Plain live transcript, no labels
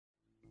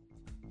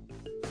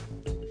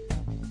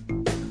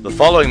The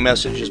following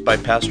message is by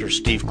Pastor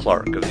Steve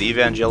Clark of the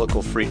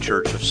Evangelical Free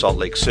Church of Salt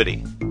Lake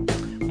City.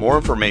 More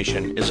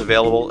information is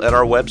available at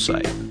our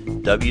website,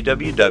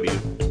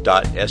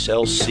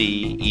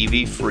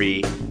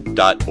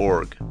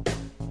 www.slcevfree.org.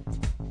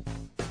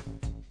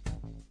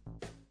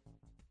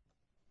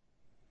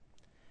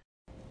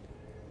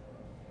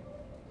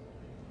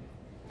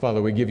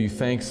 Father, we give you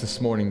thanks this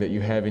morning that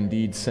you have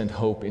indeed sent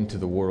hope into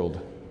the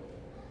world.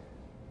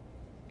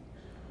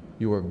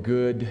 You are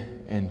good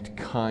and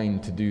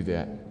kind to do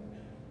that.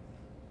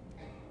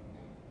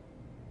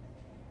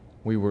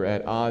 We were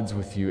at odds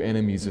with you,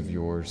 enemies of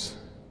yours,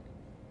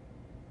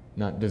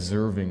 not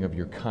deserving of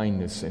your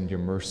kindness and your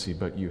mercy,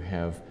 but you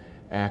have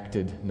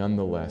acted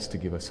nonetheless to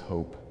give us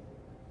hope.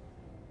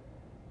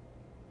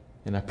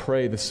 And I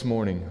pray this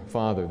morning,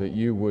 Father, that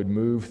you would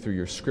move through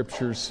your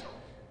scriptures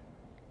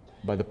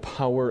by the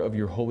power of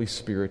your Holy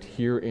Spirit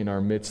here in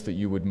our midst, that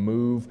you would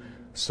move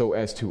so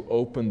as to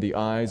open the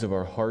eyes of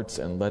our hearts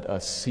and let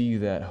us see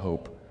that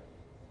hope.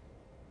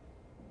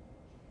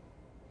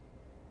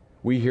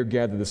 We here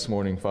gathered this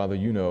morning, Father,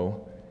 you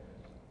know,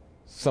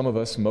 some of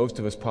us, most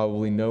of us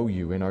probably know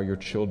you and are your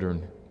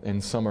children,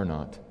 and some are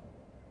not.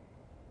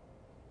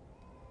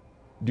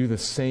 Do the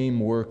same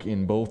work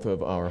in both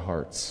of our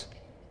hearts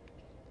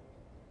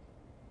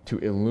to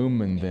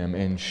illumine them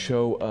and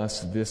show us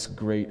this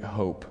great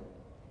hope,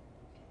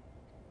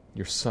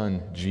 your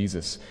Son,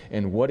 Jesus,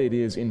 and what it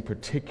is in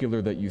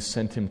particular that you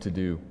sent him to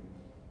do.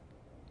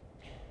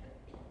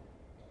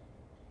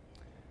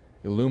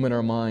 Illumine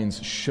our minds,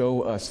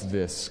 show us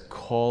this,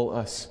 call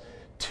us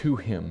to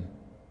him,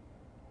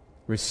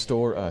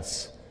 restore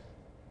us,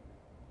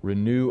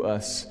 renew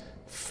us,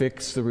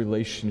 fix the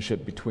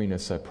relationship between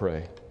us, I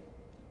pray.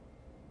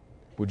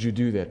 Would you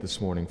do that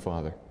this morning,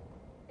 Father?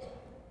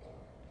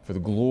 For the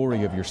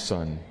glory of your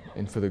Son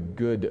and for the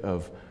good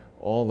of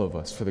all of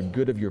us, for the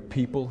good of your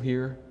people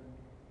here,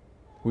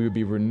 we would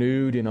be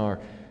renewed in our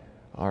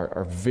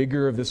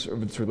vigor of this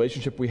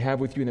relationship we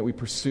have with you and that we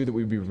pursue, that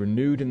we would be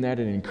renewed in that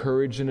and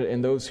encouraged in it.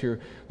 And those here,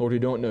 Lord, who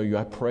don't know you,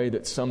 I pray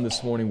that some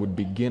this morning would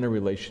begin a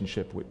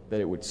relationship, that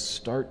it would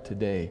start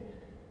today.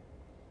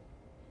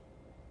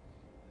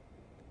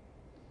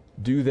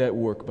 Do that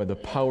work by the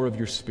power of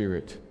your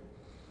Spirit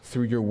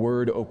through your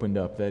word opened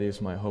up. That is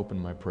my hope and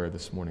my prayer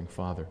this morning,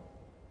 Father.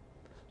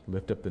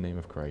 Lift up the name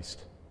of Christ.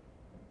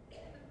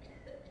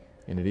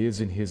 And it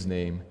is in his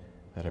name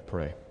that I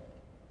pray.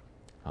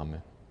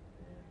 Amen.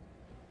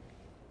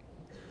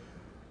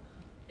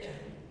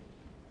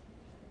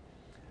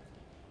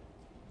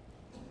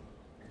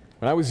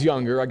 When I was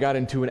younger, I got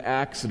into an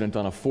accident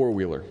on a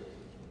four-wheeler.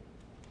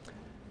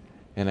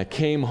 And I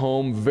came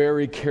home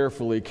very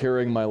carefully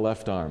carrying my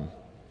left arm.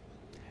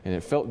 And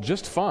it felt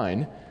just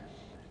fine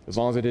as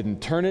long as I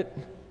didn't turn it,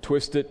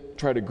 twist it,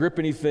 try to grip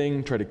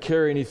anything, try to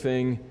carry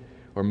anything,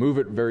 or move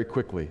it very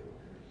quickly.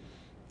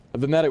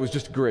 Other than that, it was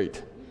just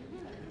great.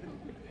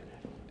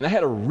 And I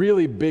had a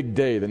really big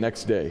day the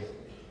next day.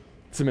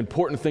 Some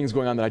important things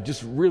going on that I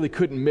just really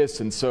couldn't miss.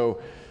 And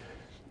so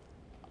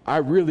I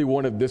really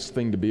wanted this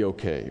thing to be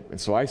okay.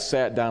 And so I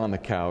sat down on the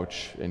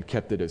couch and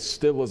kept it as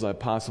still as I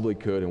possibly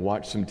could and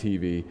watched some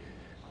TV,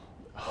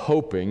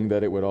 hoping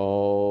that it would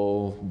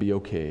all be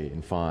okay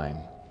and fine.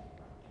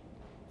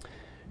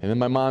 And then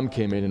my mom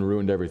came in and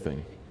ruined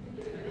everything.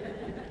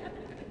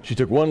 She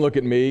took one look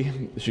at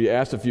me, she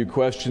asked a few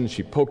questions,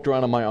 she poked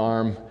around on my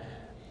arm,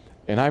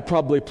 and I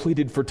probably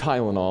pleaded for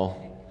Tylenol,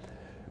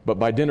 but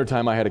by dinner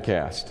time I had a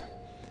cast.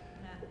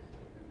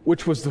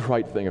 Which was the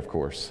right thing, of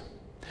course.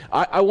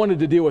 I wanted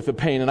to deal with the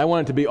pain, and I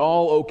wanted to be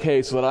all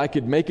okay so that I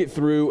could make it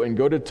through and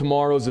go to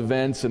tomorrow's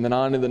events and then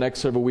on to the next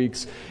several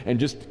weeks and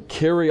just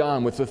carry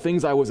on with the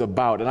things I was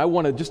about. And I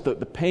wanted just the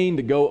pain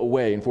to go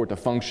away and for it to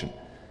function.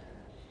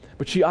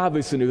 But she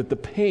obviously knew that the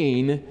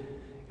pain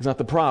is not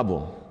the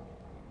problem.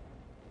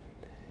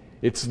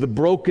 It's the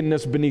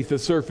brokenness beneath the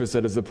surface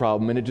that is the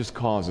problem, and it just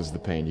causes the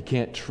pain. You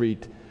can't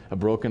treat a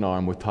broken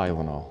arm with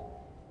Tylenol.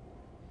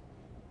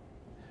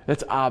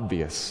 That's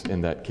obvious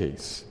in that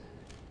case.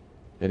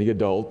 Any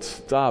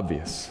adult, it's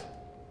obvious.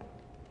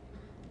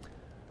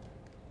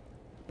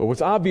 But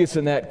what's obvious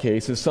in that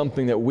case is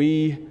something that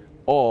we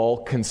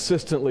all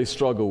consistently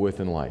struggle with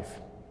in life.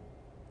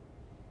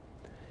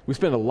 We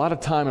spend a lot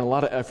of time and a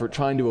lot of effort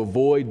trying to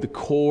avoid the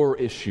core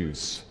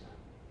issues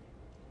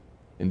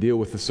and deal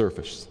with the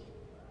surface.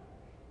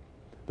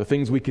 The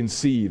things we can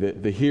see,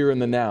 the here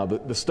and the now,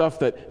 the stuff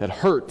that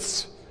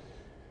hurts.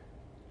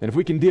 And if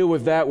we can deal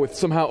with that with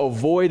somehow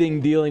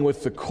avoiding dealing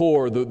with the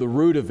core, the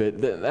root of it,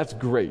 that's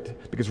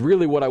great. Because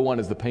really what I want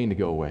is the pain to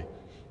go away.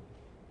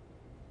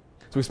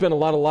 So we spend a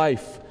lot of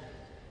life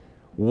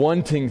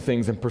wanting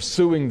things and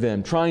pursuing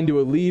them, trying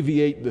to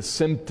alleviate the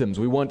symptoms.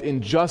 We want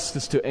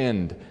injustice to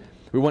end.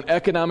 We want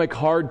economic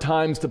hard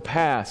times to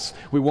pass.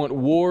 We want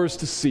wars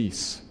to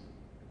cease.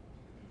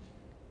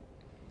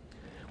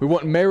 We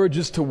want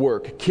marriages to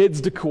work,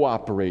 kids to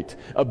cooperate,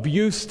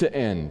 abuse to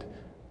end,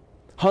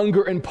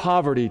 hunger and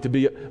poverty to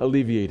be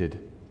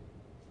alleviated.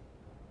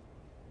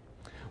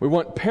 We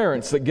want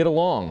parents that get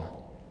along.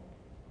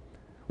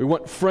 We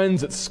want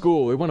friends at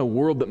school. We want a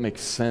world that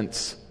makes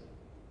sense.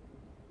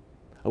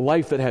 a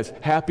life that has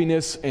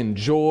happiness and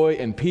joy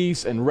and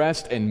peace and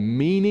rest and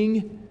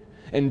meaning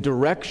and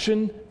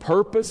direction,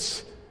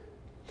 purpose.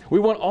 We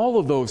want all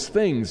of those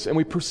things, and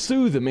we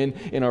pursue them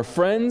in our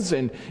friends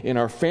and in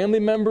our family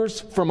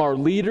members, from our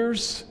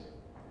leaders,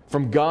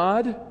 from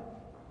God.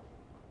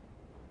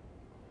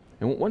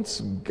 And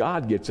once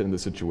God gets into the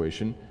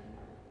situation,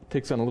 it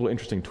takes on a little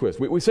interesting twist.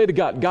 We say to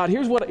God, God,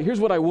 here's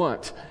what I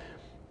want.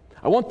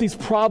 I want these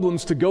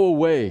problems to go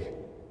away.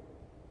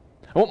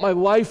 I want my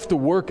life to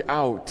work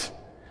out.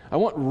 I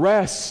want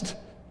rest.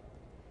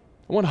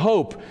 I want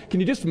hope. Can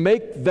you just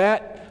make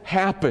that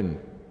happen?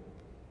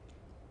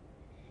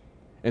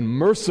 And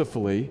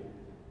mercifully,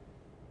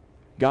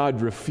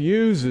 God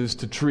refuses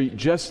to treat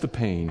just the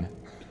pain,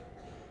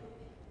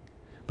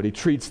 but He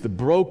treats the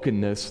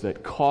brokenness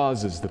that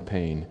causes the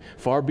pain.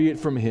 Far be it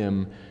from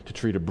Him to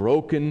treat a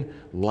broken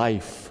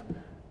life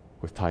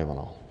with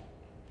Tylenol.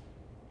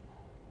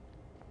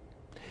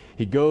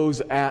 He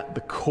goes at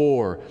the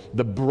core,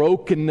 the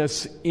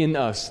brokenness in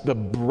us, the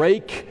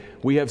break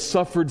we have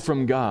suffered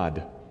from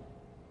God.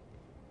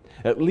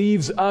 It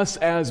leaves us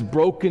as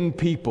broken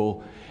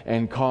people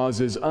and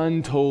causes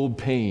untold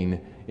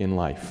pain in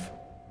life.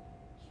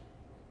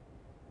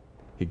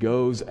 He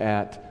goes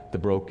at the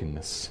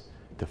brokenness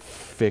to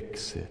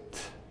fix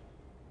it.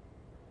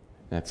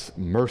 That's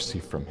mercy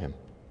from Him.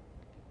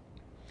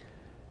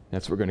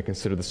 That's what we're going to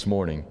consider this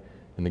morning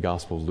in the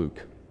Gospel of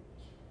Luke.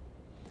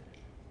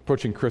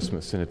 Approaching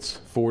Christmas, and it's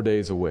 4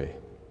 days away.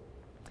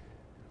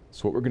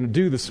 So what we're going to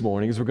do this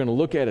morning is we're going to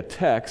look at a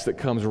text that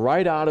comes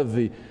right out of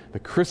the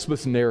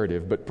Christmas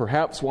narrative, but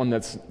perhaps one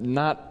that's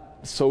not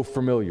so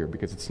familiar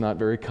because it's not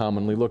very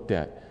commonly looked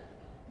at.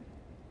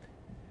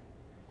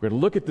 We're going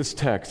to look at this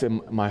text,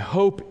 and my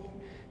hope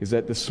is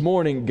that this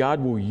morning God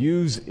will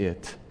use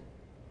it.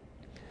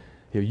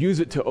 He'll use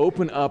it to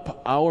open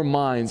up our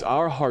minds,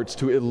 our hearts,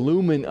 to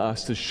illumine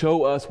us, to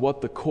show us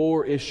what the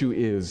core issue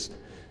is.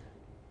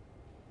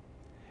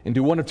 And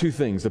do one of two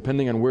things,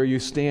 depending on where you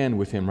stand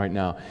with Him right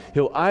now.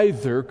 He'll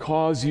either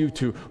cause you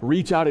to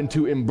reach out and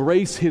to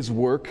embrace His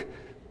work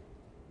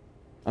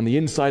on the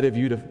inside of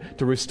you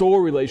to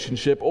restore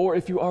relationship, or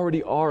if you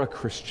already are a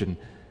Christian,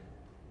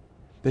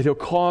 that He'll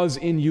cause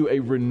in you a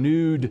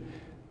renewed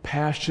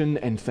passion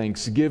and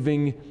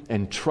thanksgiving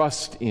and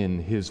trust in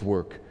His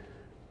work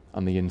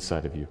on the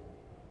inside of you.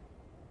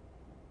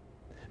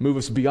 Move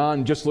us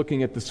beyond just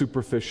looking at the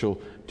superficial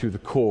to the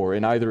core,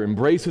 and either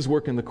embrace His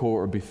work in the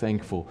core or be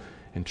thankful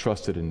and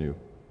trust it anew.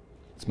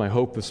 It's my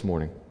hope this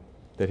morning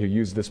that He'll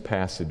use this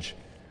passage,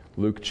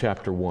 Luke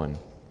chapter 1.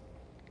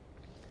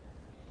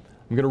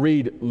 I'm going to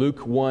read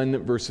Luke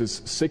 1,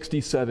 verses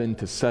 67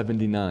 to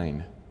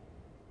 79.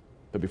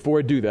 But before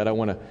I do that, I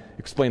want to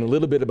explain a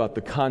little bit about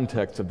the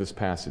context of this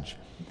passage.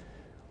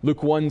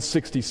 Luke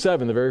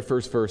 1:67, the very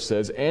first verse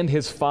says, "And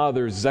his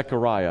father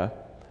Zechariah."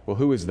 Well,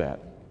 who is that?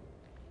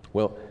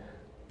 Well,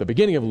 the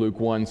beginning of Luke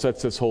 1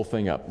 sets this whole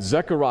thing up.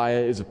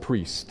 Zechariah is a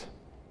priest,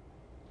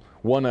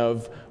 one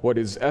of what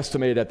is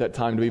estimated at that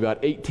time to be about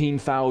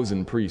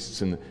 18,000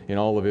 priests in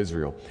all of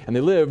Israel. And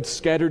they lived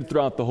scattered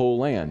throughout the whole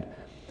land.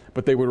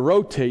 But they would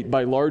rotate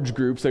by large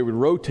groups. They would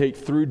rotate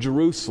through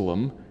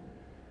Jerusalem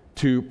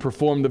to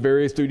perform the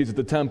various duties at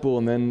the temple,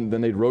 and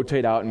then they'd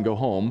rotate out and go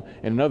home,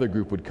 and another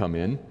group would come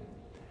in.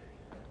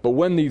 But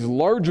when these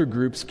larger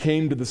groups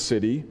came to the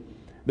city,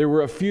 there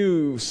were a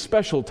few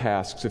special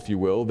tasks, if you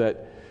will,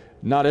 that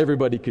not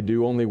everybody could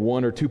do, only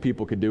one or two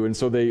people could do. And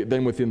so they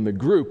then within the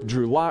group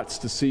drew lots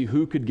to see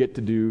who could get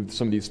to do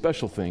some of these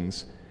special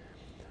things,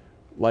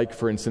 like,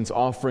 for instance,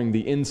 offering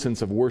the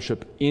incense of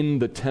worship in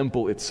the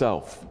temple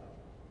itself.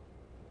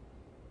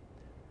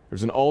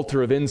 There's an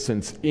altar of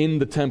incense in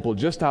the temple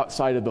just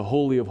outside of the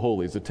Holy of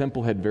Holies. The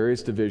temple had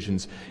various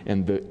divisions,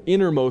 and the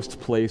innermost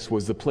place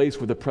was the place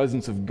where the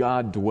presence of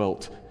God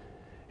dwelt,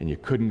 and you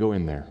couldn't go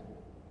in there.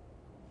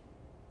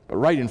 But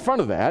right in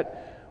front of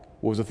that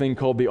was a thing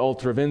called the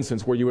altar of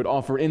incense, where you would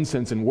offer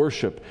incense and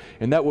worship.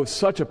 And that was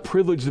such a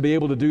privilege to be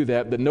able to do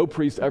that no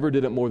priest ever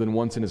did it more than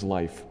once in his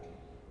life.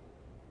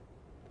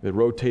 They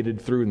rotated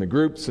through in the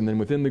groups and then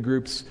within the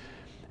groups.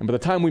 And by the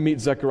time we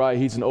meet Zechariah,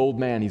 he's an old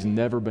man. He's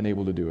never been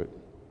able to do it.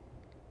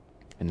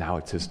 And now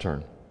it's his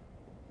turn.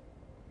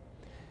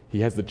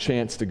 He has the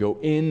chance to go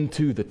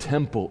into the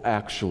temple,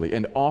 actually,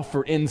 and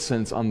offer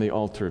incense on the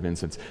altar of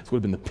incense. This would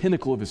have been the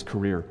pinnacle of his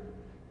career,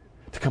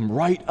 to come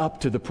right up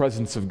to the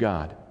presence of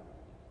God.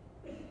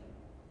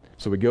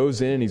 So he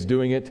goes in, he's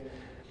doing it,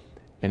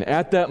 and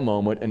at that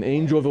moment, an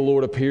angel of the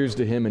Lord appears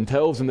to him and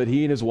tells him that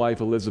he and his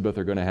wife Elizabeth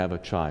are going to have a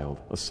child,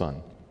 a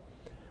son,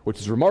 which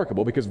is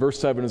remarkable because verse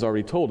 7 has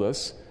already told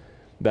us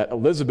that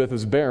Elizabeth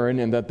is barren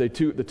and that the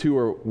two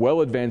are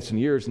well advanced in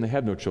years and they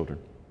have no children.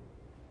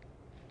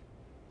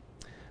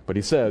 But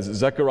he says,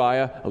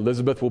 Zechariah,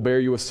 Elizabeth will bear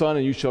you a son,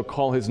 and you shall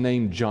call his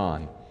name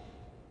John.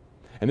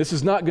 And this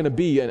is not going to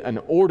be an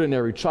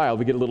ordinary child.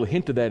 We get a little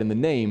hint of that in the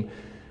name.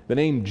 The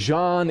name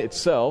John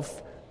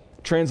itself,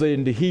 translated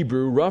into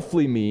Hebrew,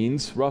 roughly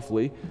means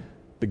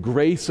the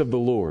grace of the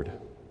Lord.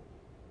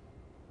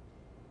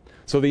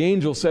 So the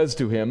angel says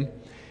to him,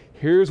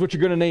 here's what you're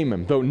going to name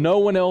him. Though no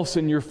one else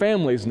in your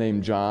family is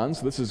named John,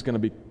 so this is going to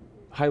be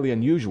highly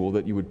unusual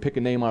that you would pick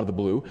a name out of the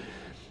blue.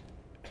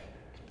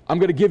 I'm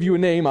going to give you a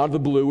name out of the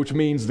blue, which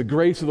means the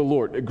grace of the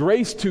Lord.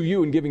 Grace to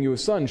you in giving you a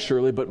son,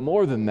 surely, but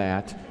more than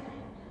that,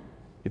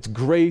 it's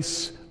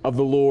grace of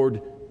the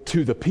Lord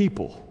to the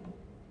people.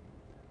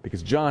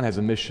 Because John has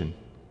a mission.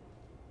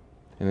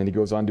 And then he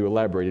goes on to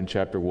elaborate in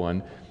chapter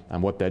 1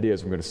 on what that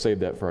is. We're going to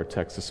save that for our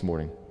text this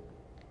morning.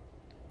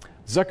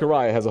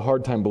 Zechariah has a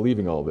hard time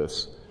believing all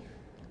this.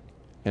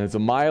 And it's a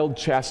mild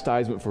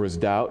chastisement for his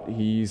doubt.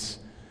 He's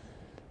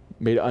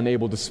made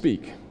unable to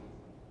speak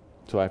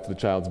until after the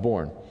child's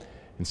born.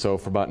 And so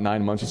for about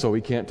 9 months or so,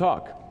 he can't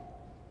talk.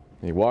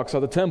 And he walks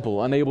out of the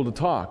temple, unable to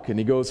talk. And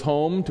he goes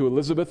home to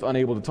Elizabeth,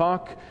 unable to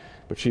talk.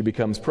 But she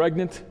becomes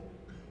pregnant.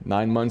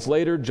 9 months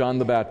later, John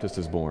the Baptist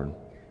is born.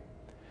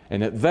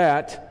 And at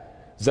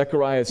that,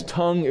 Zechariah's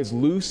tongue is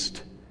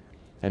loosed.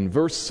 And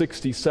verse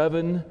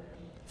 67,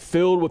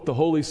 filled with the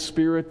Holy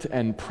Spirit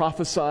and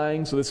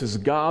prophesying. So this is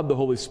God, the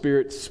Holy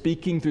Spirit,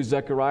 speaking through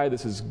Zechariah.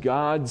 This is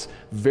God's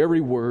very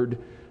word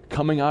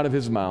coming out of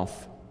his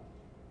mouth.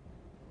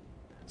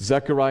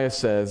 Zechariah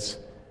says,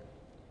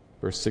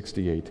 verse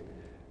 68,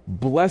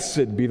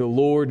 "Blessed be the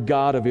Lord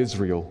God of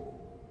Israel,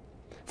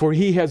 for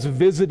he has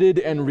visited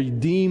and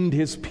redeemed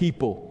his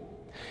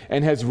people,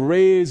 and has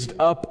raised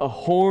up a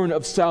horn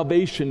of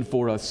salvation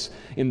for us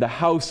in the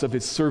house of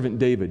his servant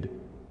David,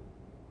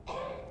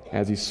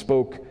 as he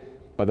spoke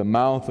by the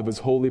mouth of his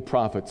holy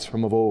prophets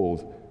from of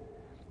old,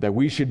 that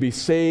we should be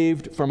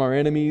saved from our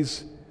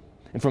enemies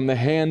and from the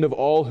hand of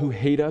all who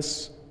hate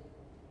us,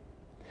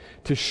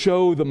 to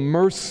show the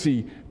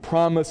mercy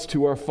promised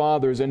to our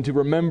fathers and to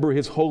remember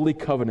his holy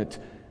covenant,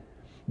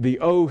 the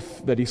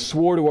oath that he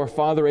swore to our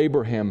father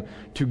Abraham,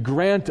 to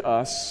grant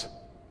us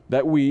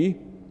that we,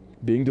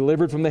 being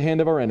delivered from the hand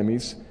of our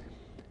enemies,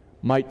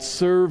 might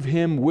serve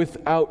him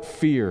without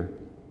fear,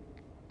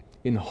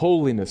 in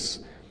holiness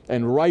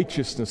and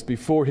righteousness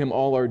before him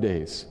all our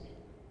days.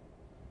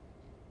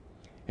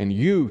 And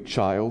you,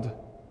 child,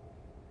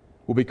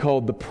 will be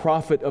called the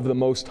prophet of the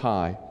Most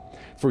High,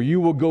 for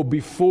you will go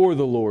before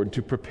the Lord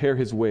to prepare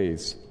his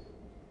ways,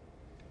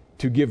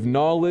 to give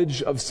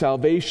knowledge of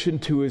salvation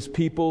to his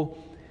people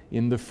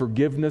in the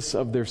forgiveness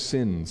of their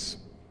sins,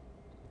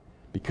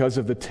 because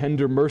of the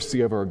tender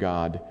mercy of our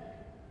God,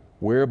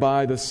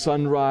 whereby the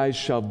sunrise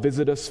shall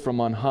visit us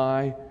from on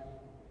high,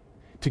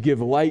 to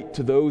give light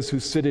to those who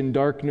sit in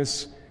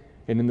darkness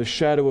and in the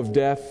shadow of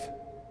death,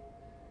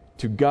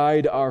 to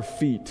guide our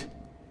feet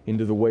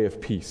into the way of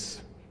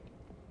peace."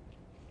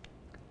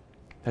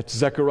 That's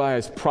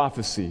Zechariah's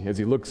prophecy as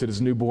he looks at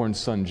his newborn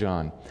son,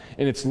 John.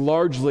 And it's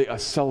largely a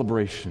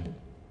celebration.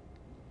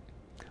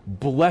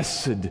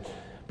 Blessed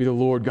be the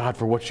Lord God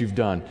for what you've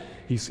done.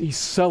 He's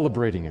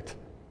celebrating it.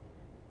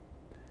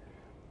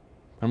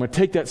 I'm going to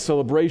take that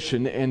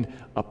celebration and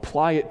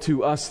apply it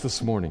to us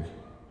this morning.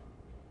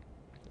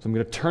 So I'm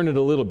going to turn it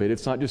a little bit.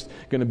 It's not just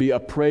going to be a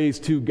praise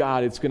to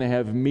God. It's going to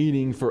have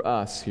meaning for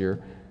us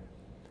here.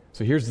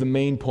 So here's the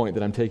main point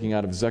that I'm taking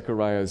out of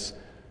Zechariah's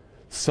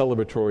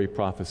celebratory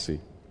prophecy.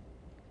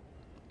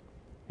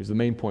 Here's the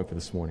main point for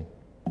this morning.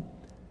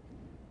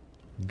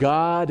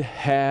 God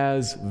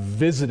has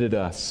visited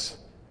us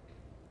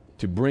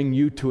to bring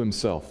you to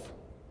himself.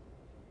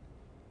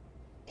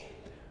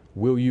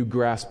 Will you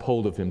grasp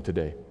hold of him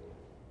today?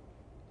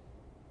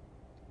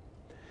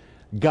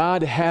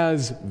 God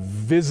has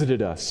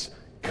visited us,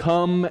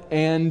 come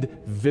and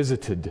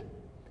visited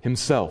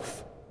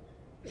himself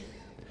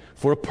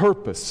for a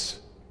purpose.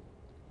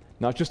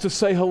 Not just to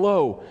say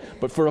hello,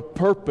 but for a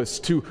purpose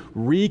to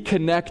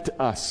reconnect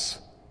us,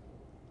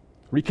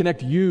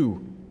 reconnect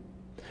you,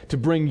 to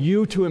bring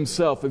you to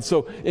himself. And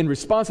so in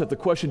response to that, the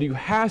question to you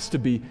has to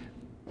be,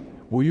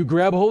 will you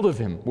grab hold of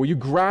him? Will you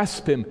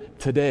grasp him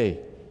today?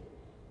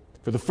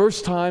 For the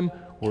first time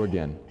or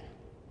again?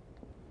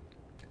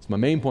 It's my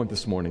main point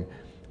this morning.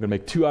 I'm going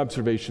to make two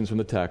observations from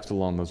the text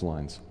along those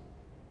lines.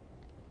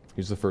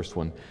 Here's the first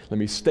one. Let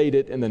me state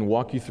it and then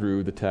walk you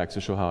through the text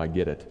to show how I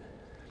get it.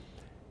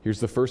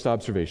 Here's the first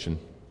observation.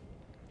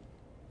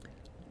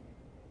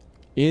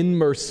 In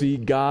mercy,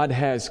 God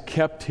has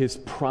kept his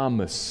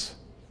promise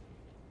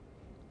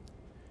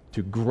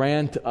to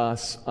grant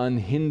us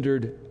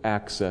unhindered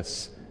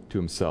access to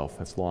himself.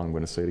 That's long. I'm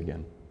going to say it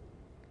again.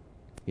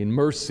 In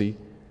mercy,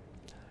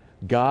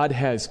 God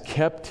has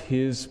kept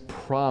his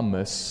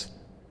promise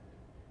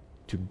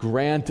to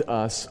grant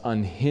us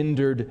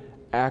unhindered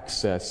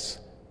access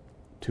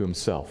to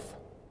himself.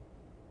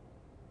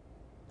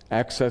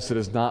 Access that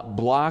is not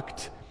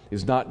blocked,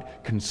 is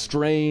not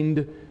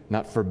constrained,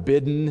 not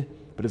forbidden,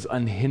 but is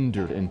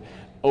unhindered and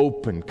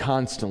open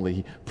constantly.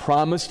 He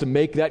promised to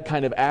make that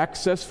kind of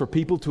access for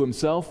people to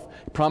himself.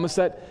 He promised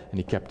that, and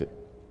he kept it.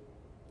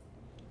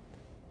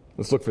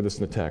 Let's look for this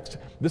in the text.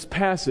 This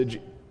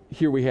passage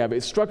here we have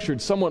is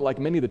structured somewhat like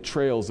many of the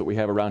trails that we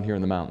have around here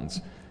in the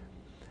mountains.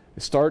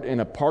 They start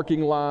in a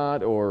parking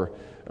lot or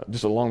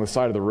just along the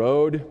side of the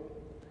road.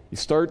 You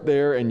start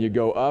there and you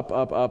go up,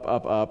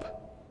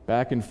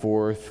 back and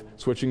forth,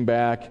 switching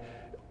back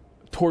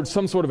towards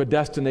some sort of a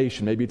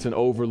destination. Maybe it's an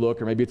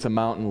overlook or maybe it's a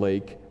mountain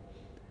lake.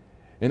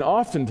 And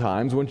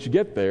oftentimes, once you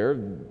get there,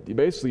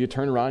 you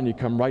turn around and you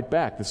come right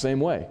back the same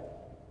way,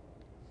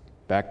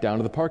 back down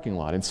to the parking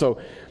lot. And so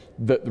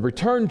the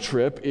return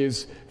trip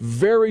is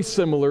very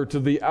similar to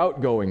the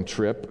outgoing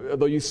trip,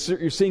 although you're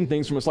seeing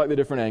things from a slightly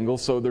different angle,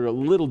 so they're a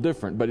little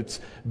different. But it's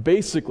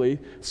basically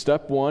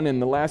step 1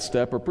 and the last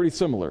step are pretty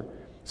similar.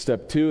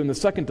 Step 2 and the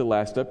second to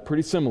last step,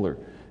 pretty similar.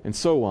 And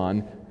so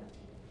on,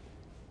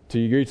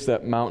 till you reach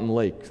that mountain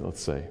lake,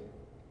 let's say.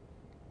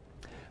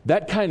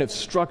 That kind of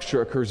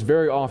structure occurs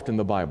very often in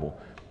the Bible.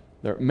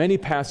 There are many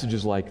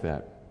passages like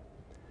that.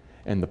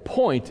 And the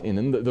point,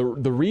 and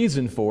the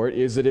reason for it,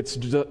 is that it's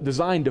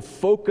designed to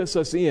focus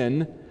us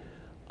in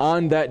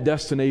on that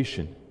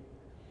destination.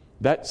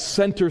 That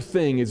center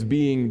thing is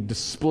being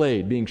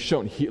displayed, being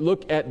shown.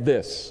 Look at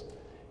this.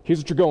 Here's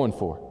what you're going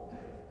for.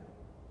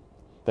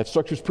 That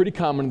structure is pretty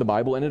common in the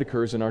Bible, and it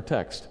occurs in our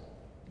text.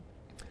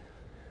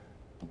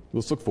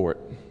 Let's look for it.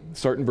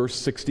 Start in verse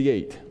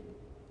 68.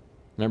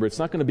 Remember, it's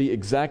not going to be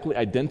exactly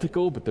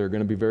identical, but there are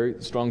going to be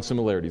very strong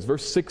similarities.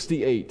 Verse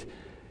 68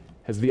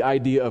 has the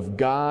idea of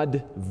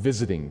God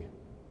visiting.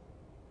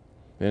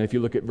 And if you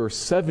look at verse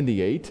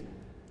 78,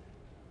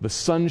 the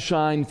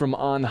sunshine from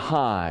on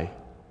high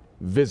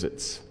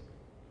visits.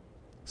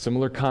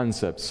 Similar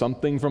concept,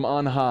 something from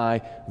on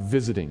high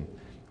visiting.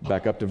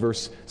 Back up to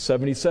verse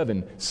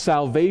 77,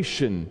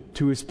 salvation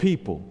to his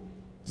people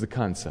is the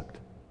concept.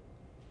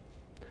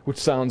 Which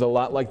sounds a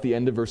lot like the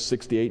end of verse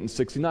 68 and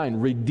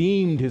 69.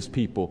 Redeemed his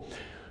people,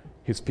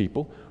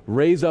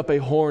 raise up a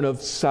horn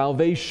of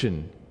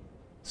salvation.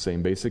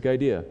 Same basic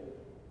idea.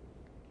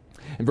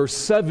 And verse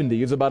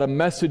 70 is about a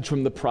message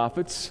from the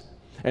prophets,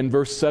 and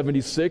verse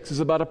 76 is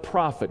about a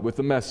prophet with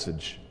a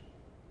message.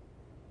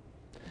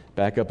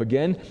 Back up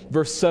again,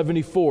 verse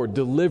 74,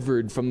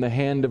 delivered from the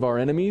hand of our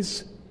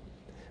enemies.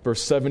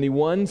 Verse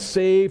 71,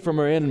 saved from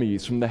our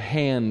enemies, from the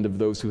hand of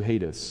those who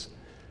hate us.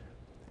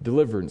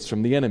 Deliverance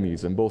from the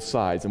enemies on both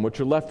sides. And what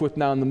you're left with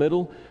now in the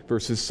middle,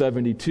 verses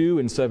 72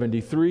 and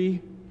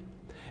 73,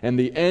 and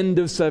the end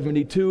of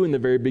 72 and the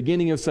very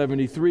beginning of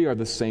 73 are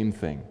the same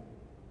thing.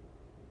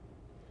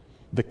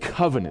 The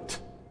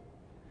covenant,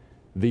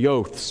 the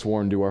oath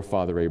sworn to our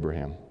father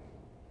Abraham.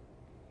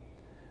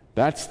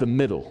 That's the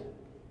middle,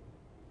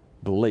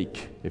 the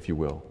lake, if you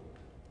will.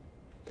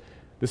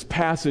 This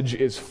passage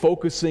is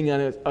focusing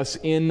us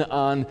in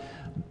on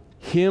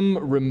him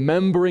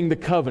remembering the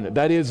covenant.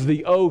 That is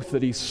the oath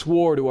that he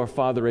swore to our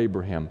father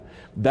Abraham.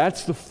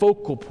 That's the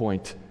focal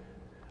point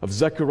of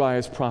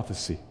Zechariah's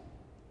prophecy.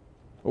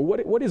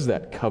 What is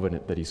that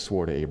covenant that he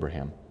swore to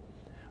Abraham?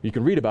 You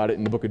can read about it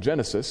in the book of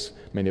Genesis.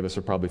 Many of us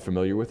are probably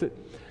familiar with it.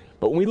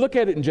 But when we look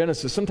at it in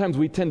Genesis, sometimes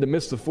we tend to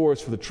miss the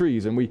forest for the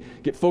trees, and we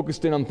get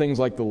focused in on things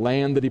like the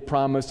land that he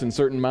promised and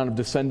certain amount of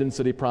descendants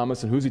that he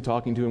promised and who's he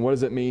talking to and what does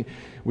that mean.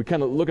 We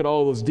kind of look at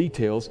all those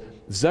details.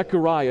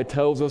 Zechariah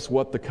tells us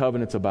what the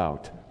covenant's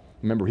about.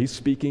 Remember, he's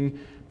speaking,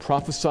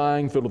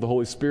 prophesying, filled with the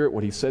Holy Spirit.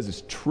 What he says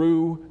is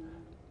true.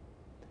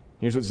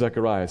 Here's what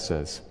Zechariah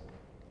says.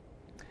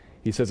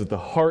 He says that the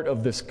heart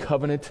of this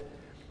covenant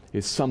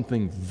is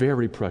something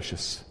very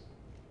precious.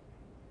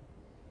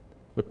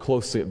 Look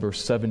closely at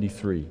verse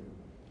 73.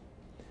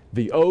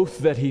 The oath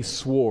that he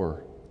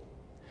swore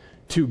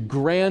to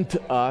grant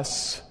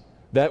us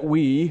that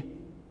we,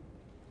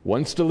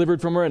 once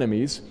delivered from our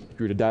enemies, if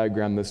you were to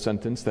diagram this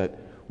sentence, that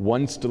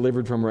once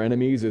delivered from our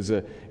enemies is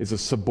a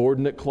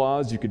subordinate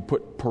clause. You could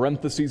put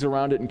parentheses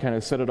around it and kind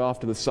of set it off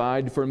to the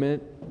side for a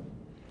minute.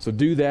 So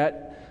do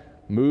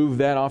that. Move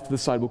that off to the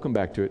side. We'll come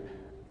back to it.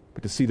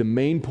 But to see the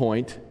main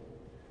point,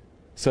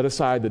 set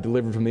aside the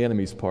delivered from the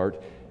enemies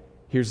part.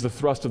 Here's the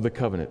thrust of the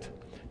covenant.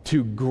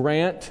 To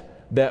grant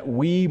that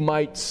we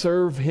might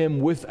serve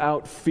him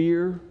without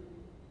fear,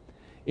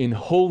 in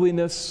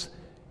holiness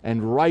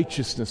and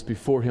righteousness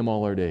before him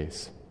all our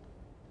days.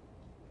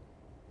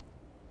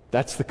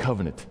 That's the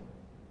covenant,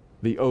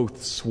 the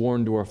oath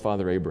sworn to our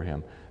father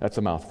Abraham. That's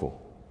a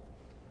mouthful.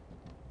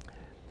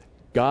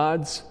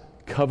 God's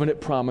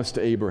covenant promise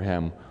to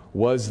Abraham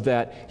was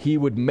that he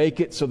would make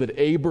it so that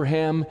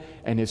Abraham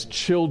and his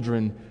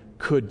children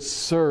could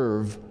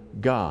serve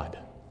God.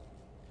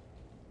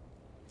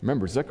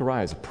 Remember,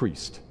 Zechariah is a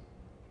priest.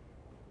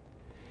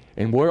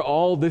 And where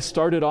all this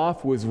started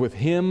off was with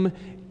him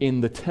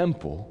in the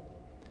temple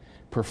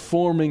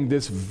performing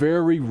this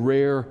very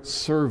rare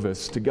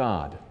service to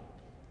God.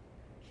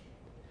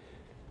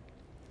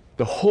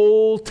 The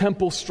whole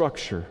temple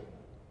structure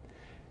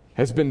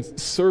has been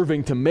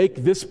serving to make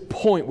this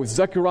point with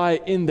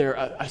Zechariah in there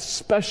a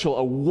special,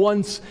 a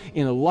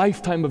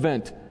once-in-a-lifetime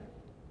event.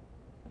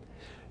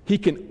 He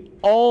can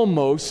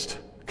almost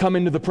come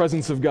into the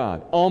presence of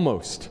God.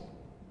 Almost.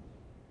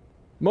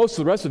 Most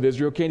of the rest of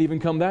Israel can't even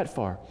come that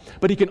far.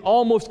 But he can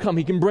almost come.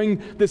 He can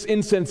bring this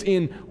incense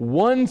in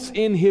once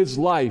in his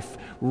life,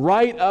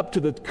 right up to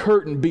the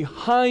curtain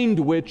behind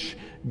which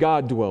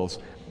God dwells.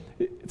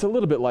 It's a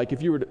little bit like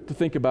if you were to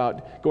think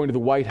about going to the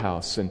White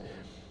House and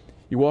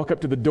you walk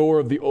up to the door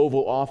of the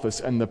Oval Office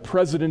and the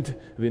President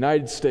of the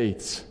United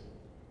States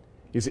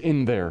is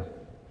in there.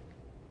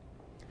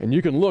 and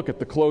you can look at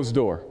the closed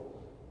door.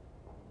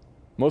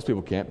 Most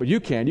people can't, but you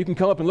can. You can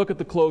come up and look at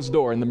the closed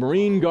door, and the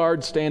Marine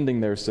guard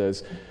standing there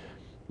says,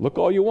 look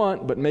all you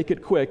want, but make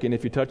it quick, and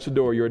if you touch the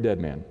door, you're a dead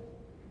man.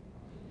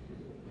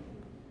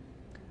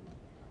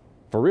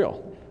 For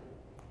real.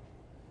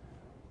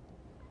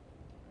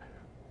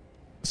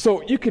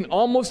 So you can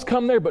almost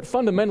come there, but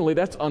fundamentally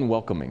that's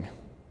unwelcoming.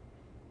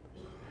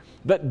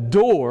 That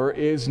door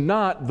is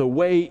not the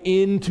way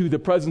into the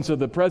presence of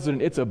the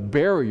president. It's a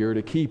barrier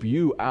to keep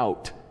you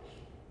out.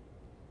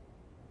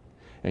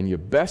 And you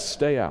best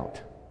stay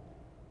out.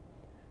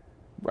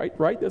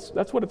 Right?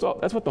 That's what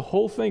the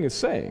whole thing is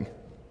saying.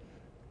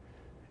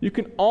 You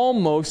can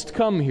almost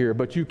come here,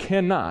 but you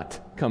cannot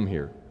come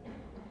here.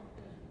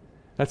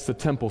 That's the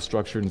temple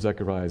structure in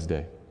Zechariah's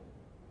day.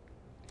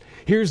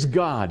 Here's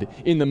God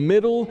in the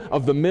middle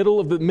of the middle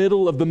of the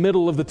middle of the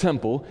middle of the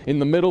temple, in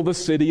the middle of the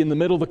city, in the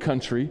middle of the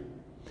country,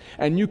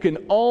 and you can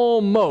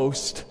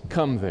almost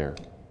come there.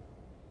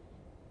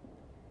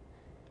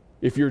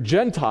 If you're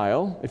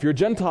Gentile,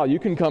 you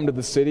can come to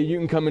the city, you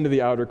can come into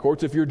the outer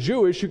courts. If you're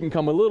Jewish, you can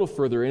come a little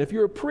further in. If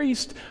you're a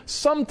priest,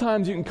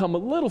 sometimes you can come a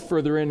little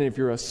further in. And if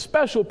you're a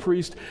special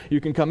priest, you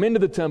can come into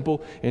the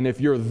temple. And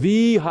if you're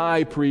the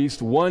high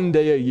priest, one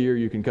day a year,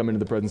 you can come into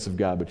the presence of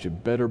God. But you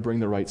better bring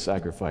the right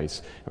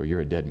sacrifice, or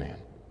you're a dead man.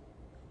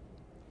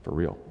 For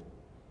real.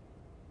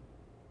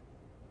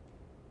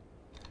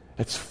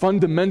 It's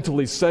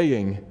fundamentally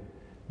saying,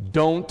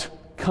 don't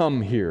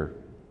come here.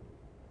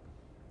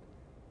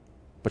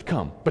 But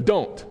come, but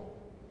don't.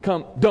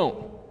 Come,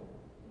 don't.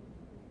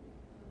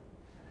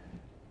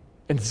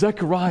 And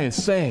Zechariah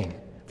is saying,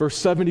 verse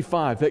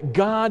 75, that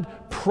God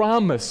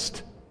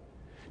promised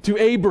to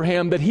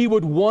Abraham that he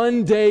would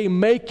one day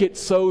make it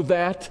so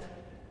that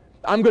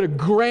I'm going to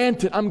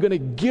grant it, I'm going to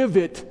give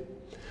it,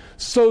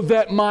 so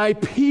that my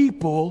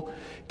people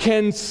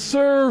can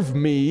serve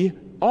me,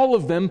 all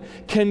of them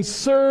can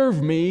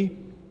serve me,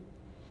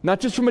 not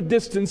just from a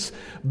distance,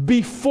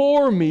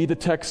 before me, the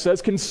text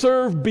says, can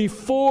serve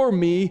before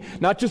me,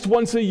 not just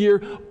once a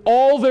year,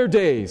 all their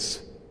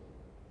days.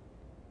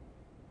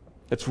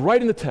 That's right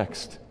in the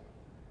text.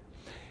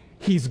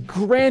 He's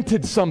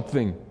granted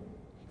something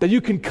that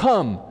you can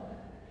come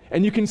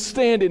and you can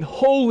stand in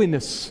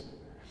holiness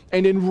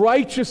and in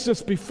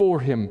righteousness before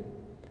Him.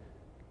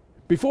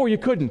 Before you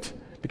couldn't,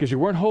 because you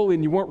weren't holy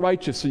and you weren't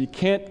righteous, so you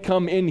can't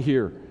come in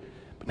here.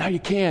 But now you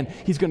can.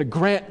 He's going to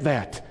grant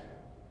that.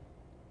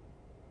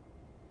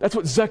 That's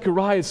what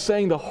Zechariah is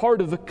saying the heart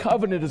of the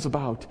covenant is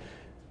about.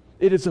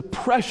 It is a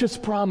precious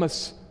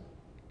promise.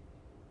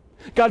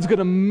 God's going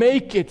to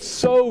make it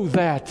so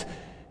that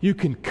you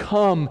can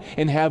come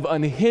and have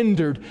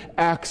unhindered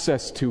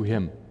access to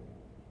Him.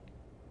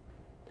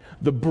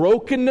 The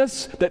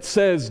brokenness that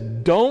says,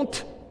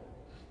 don't,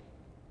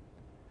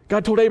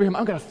 God told Abraham,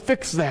 I'm going to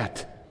fix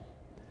that.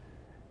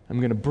 I'm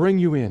going to bring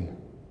you in.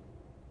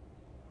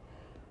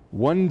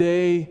 One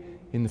day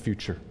in the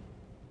future.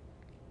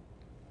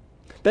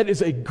 That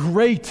is a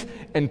great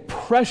and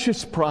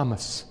precious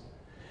promise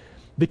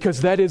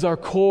because that is our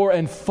core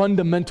and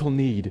fundamental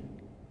need.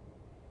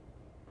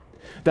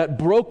 That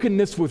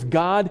brokenness with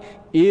God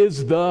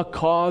is the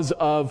cause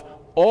of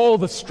all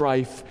the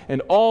strife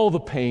and all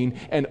the pain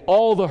and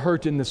all the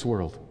hurt in this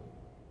world.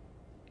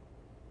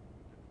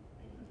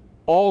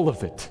 All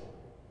of it.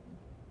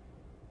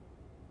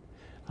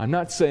 I'm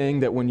not saying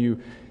that when you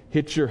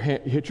hit your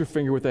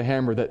finger with a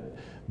hammer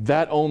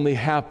that only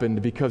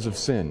happened because of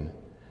sin.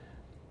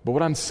 But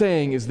what I'm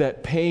saying is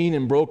that pain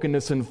and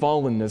brokenness and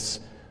fallenness,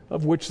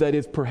 of which that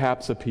is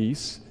perhaps a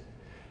piece,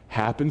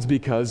 happens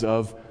because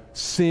of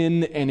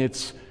sin and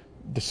its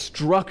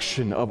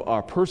destruction of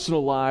our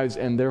personal lives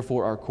and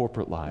therefore our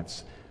corporate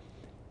lives.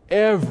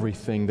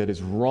 Everything that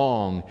is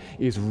wrong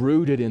is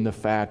rooted in the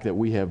fact that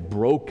we have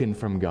broken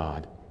from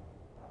God.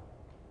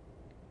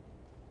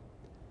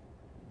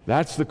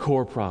 That's the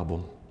core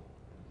problem.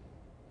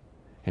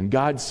 And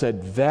God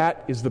said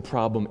that is the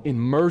problem in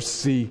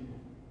mercy.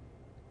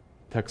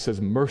 The text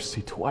says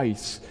mercy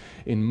twice.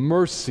 In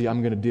mercy,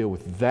 I'm going to deal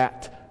with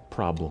that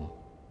problem.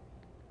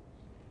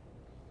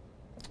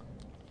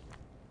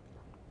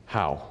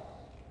 How?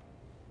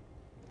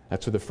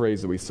 That's where the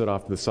phrase that we set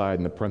off to the side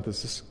in the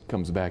parenthesis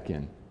comes back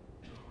in.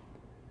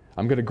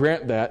 I'm going to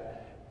grant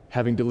that,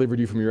 having delivered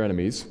you from your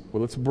enemies.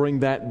 Well, let's bring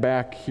that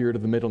back here to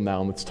the middle now,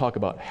 and let's talk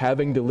about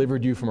having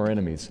delivered you from our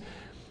enemies.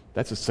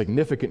 That's a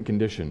significant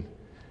condition,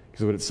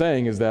 because what it's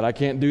saying is that I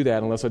can't do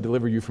that unless I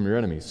deliver you from your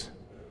enemies.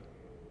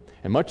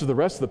 And much of the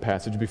rest of the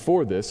passage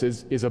before this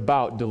is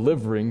about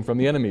delivering from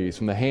the enemies,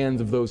 from the hands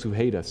of those who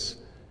hate us.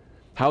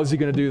 How is he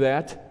going to do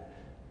that?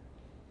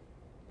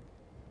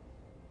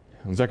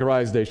 In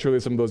Zechariah's day, surely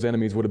some of those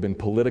enemies would have been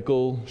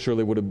political.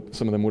 Surely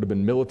some of them would have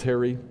been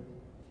military.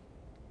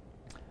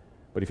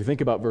 But if you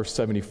think about verse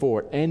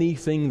 74,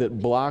 anything that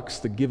blocks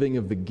the giving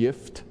of the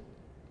gift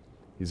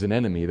is an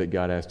enemy that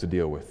God has to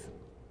deal with.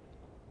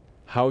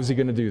 How is he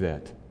going to do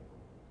that?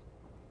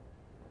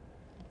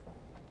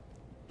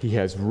 He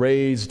has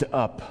raised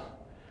up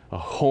a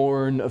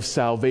horn of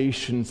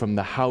salvation from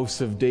the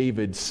house of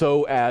David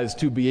so as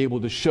to be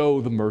able to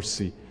show the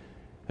mercy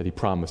that he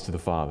promised to the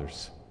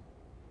fathers.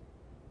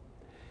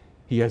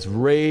 He has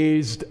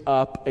raised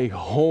up a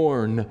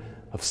horn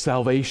of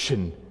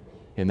salvation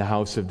in the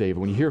house of David.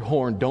 When you hear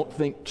horn, don't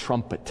think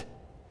trumpet.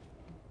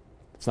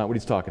 That's not what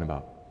he's talking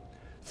about.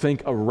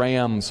 Think a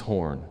ram's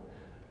horn,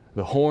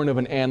 the horn of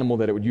an animal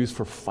that it would use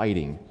for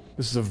fighting.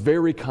 This is a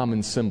very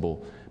common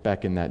symbol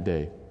back in that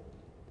day.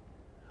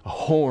 A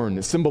horn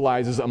that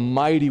symbolizes a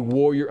mighty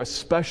warrior,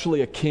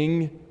 especially a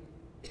king.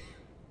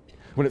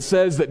 When it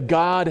says that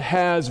God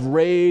has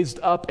raised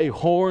up a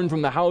horn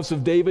from the house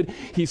of David,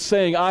 he's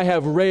saying, I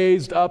have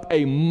raised up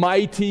a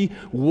mighty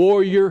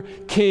warrior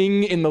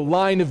king in the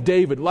line of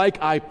David,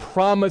 like I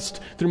promised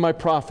through my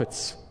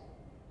prophets.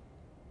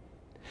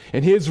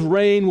 And his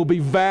reign will be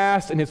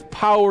vast and his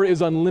power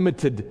is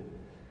unlimited.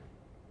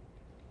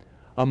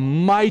 A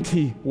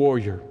mighty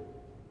warrior.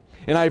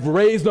 And I've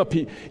raised up,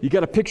 you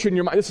got a picture in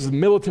your mind, this is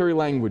military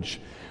language.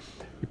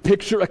 You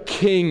picture a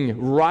king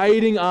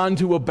riding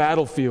onto a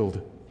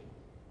battlefield.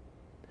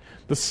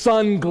 The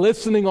sun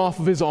glistening off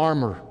of his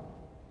armor.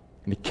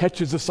 And he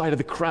catches the side of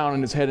the crown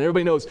on his head. And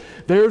everybody knows,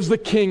 there's the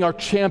king, our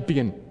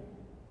champion.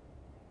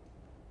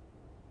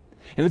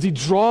 And as he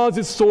draws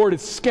his sword,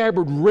 its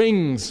scabbard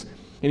rings.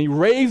 And he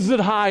raises it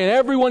high. And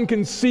everyone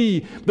can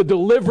see the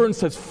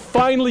deliverance has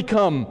finally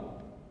come.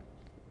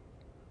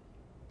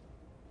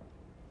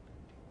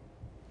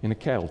 In a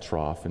cattle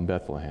trough in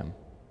Bethlehem.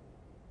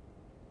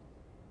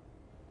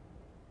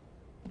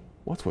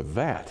 What's with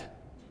that?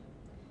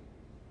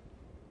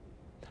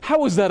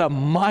 How is that a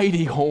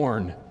mighty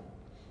horn?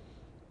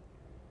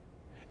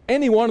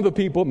 Any one of the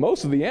people,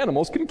 most of the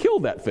animals, can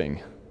kill that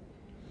thing.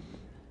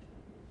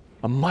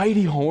 A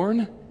mighty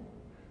horn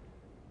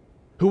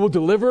who will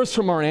deliver us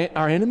from our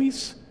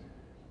enemies,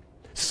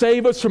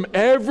 save us from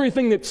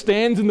everything that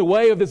stands in the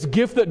way of this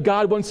gift that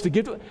God wants to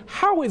give to us.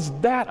 How is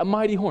that a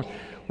mighty horn?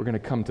 We're going to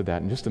come to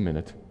that in just a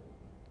minute.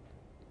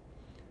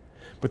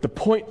 But the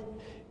point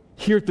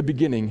here at the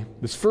beginning,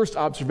 this first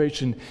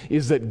observation,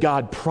 is that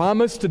God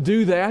promised to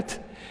do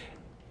that,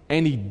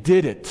 and he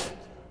did it.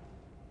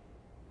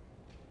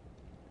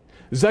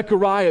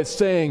 Zechariah is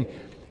saying,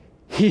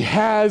 he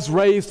has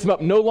raised him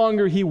up. No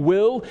longer he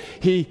will,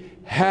 he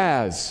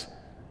has.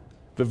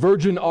 The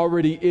virgin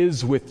already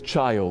is with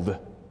child.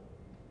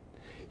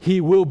 He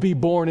will be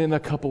born in a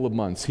couple of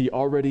months. He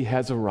already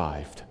has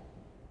arrived.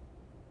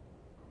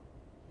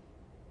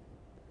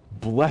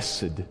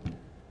 Blessed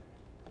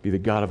be the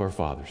God of our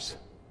fathers.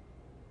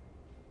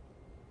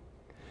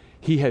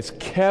 He has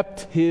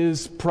kept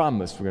his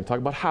promise. We're going to talk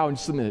about how in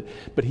just a minute.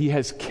 But he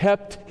has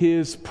kept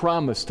his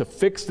promise to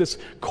fix this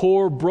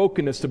core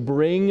brokenness, to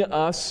bring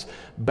us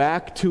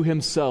back to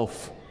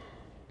himself.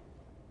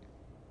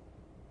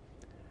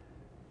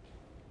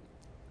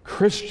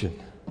 Christian,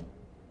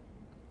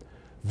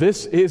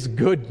 this is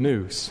good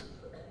news.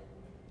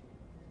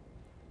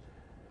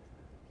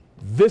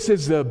 This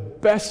is the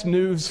best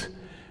news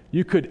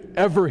you could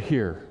ever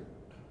hear.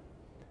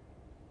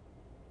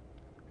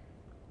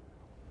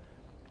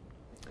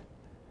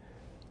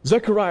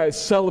 Zechariah is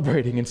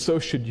celebrating, and so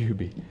should you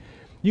be.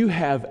 You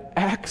have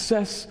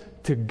access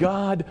to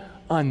God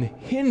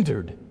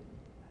unhindered.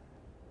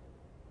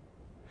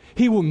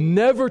 He will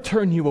never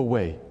turn you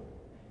away.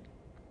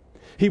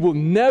 He will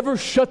never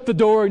shut the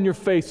door in your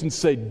face and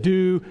say,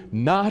 do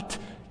not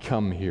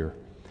come here.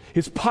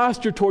 His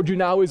posture toward you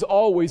now is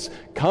always,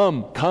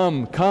 come,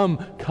 come,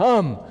 come,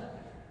 come.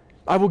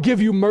 I will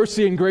give you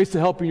mercy and grace to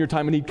help you in your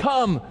time of need.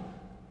 Come.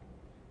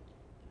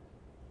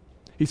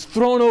 He's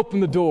thrown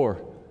open the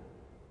door.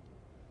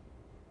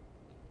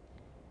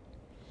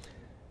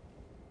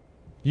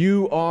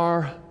 You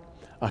are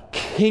a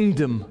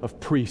kingdom of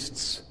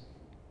priests,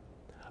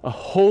 a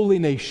holy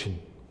nation.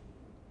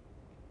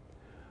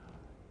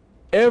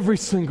 Every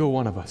single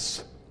one of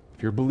us,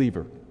 if you're a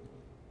believer,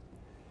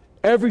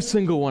 every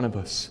single one of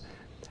us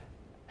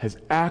has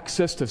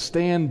access to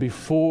stand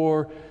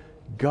before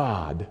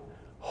God,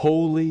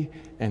 holy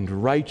and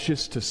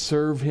righteous, to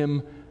serve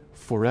him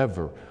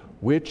forever,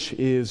 which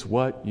is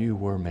what you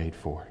were made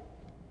for.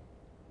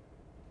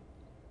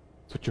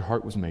 It's what your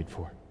heart was made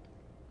for.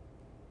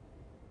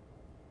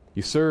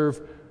 You serve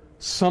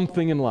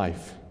something in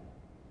life.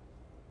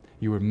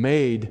 You were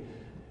made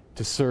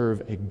to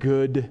serve a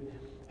good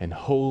and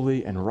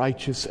holy and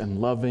righteous and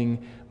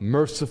loving,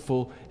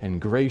 merciful and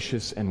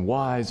gracious and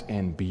wise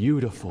and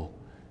beautiful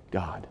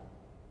God.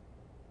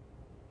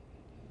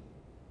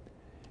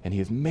 And he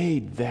has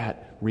made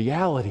that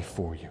reality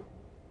for you.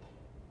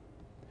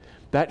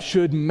 That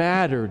should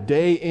matter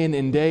day in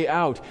and day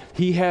out.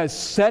 He has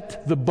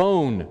set the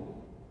bone.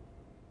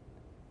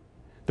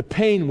 The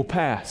pain will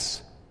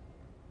pass.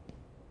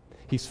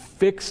 He's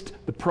fixed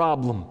the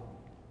problem.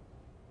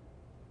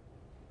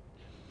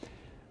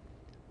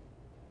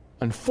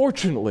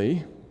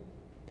 Unfortunately,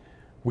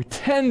 we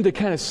tend to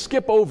kind of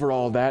skip over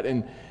all that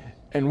and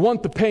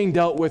want the pain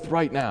dealt with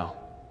right now.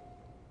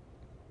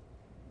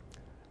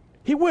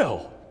 He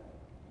will.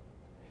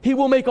 He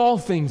will make all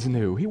things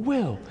new. He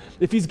will.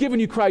 If he's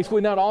given you Christ, will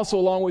he not also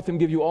along with him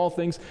give you all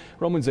things?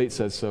 Romans 8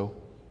 says so.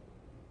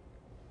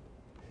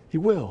 He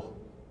will.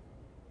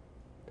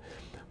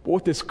 But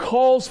what this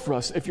calls for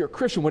us, if you're a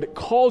Christian, what it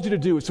calls you to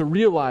do is to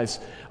realize,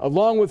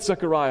 along with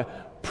Zechariah,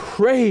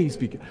 praise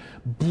be God,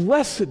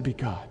 blessed be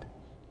God,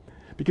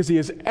 because He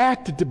has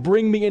acted to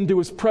bring me into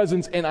His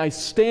presence, and I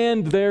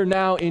stand there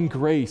now in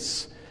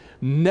grace,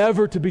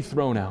 never to be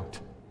thrown out.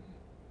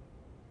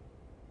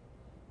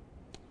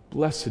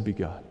 Blessed be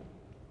God.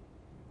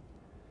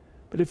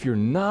 But if you're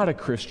not a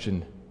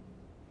Christian,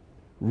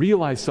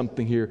 realize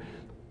something here.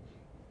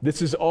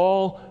 This is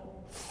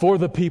all for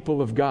the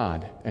people of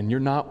God, and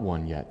you're not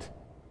one yet.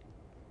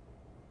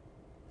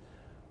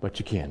 But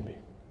you can be.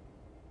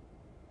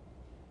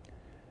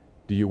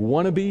 Do you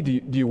want to be?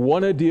 Do you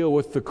want to deal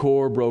with the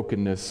core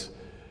brokenness,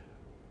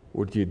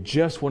 or do you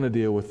just want to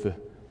deal with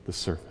the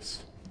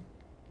surface?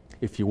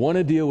 If you want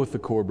to deal with the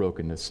core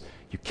brokenness,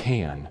 you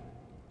can.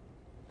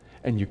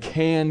 And you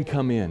can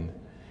come in.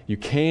 You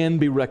can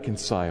be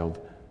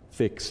reconciled,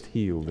 fixed,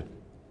 healed.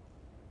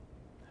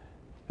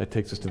 That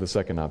takes us to the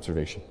second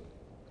observation.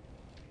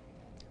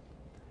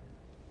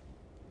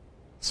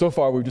 So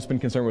far, we've just been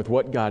concerned with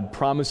what God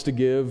promised to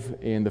give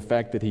and the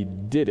fact that He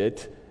did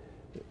it.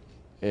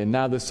 And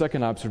now the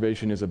second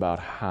observation is about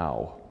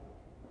how.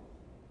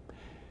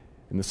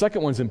 And the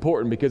second one's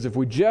important because if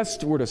we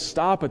just were to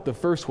stop at the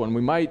first one,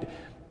 we might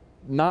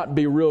not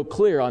be real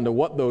clear on to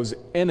what those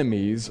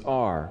enemies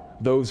are,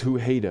 those who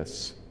hate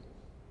us.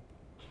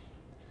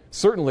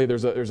 Certainly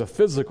there's a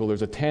physical,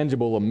 there's a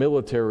tangible, a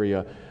military,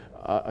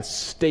 a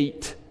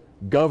state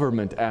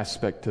government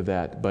aspect to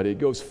that, but it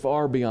goes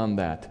far beyond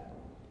that.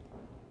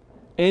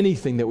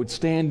 Anything that would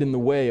stand in the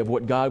way of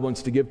what God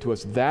wants to give to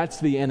us, that's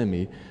the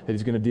enemy that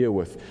He's going to deal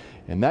with.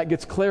 And that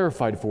gets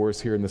clarified for us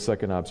here in the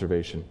second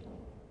observation.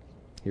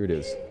 Here it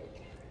is.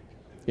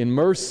 In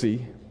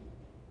mercy,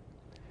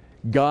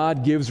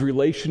 God gives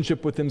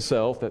relationship with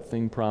Himself, that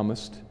thing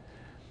promised.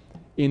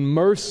 In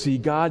mercy,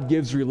 God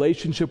gives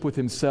relationship with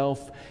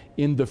Himself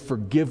in the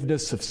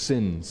forgiveness of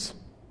sins.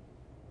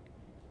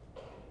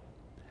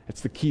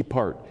 That's the key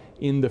part,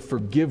 in the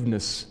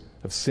forgiveness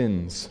of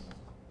sins.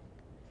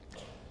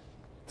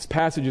 This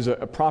passage is a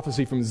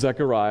prophecy from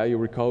Zechariah. You'll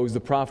recall he was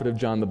the prophet of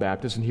John the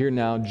Baptist, and here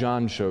now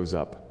John shows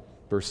up.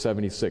 Verse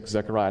 76,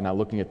 Zechariah, now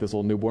looking at this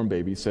little newborn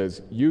baby,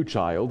 says, "You,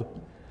 child,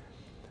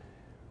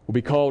 will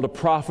be called a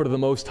prophet of the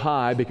Most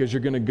High because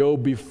you're going to go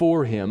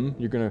before Him,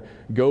 you're going to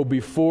go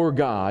before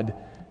God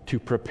to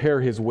prepare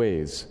His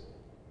ways,"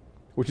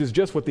 which is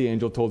just what the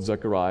angel told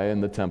Zechariah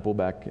in the temple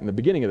back in the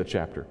beginning of the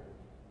chapter.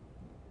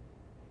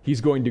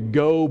 He's going to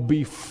go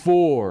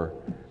before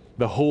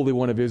the Holy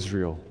One of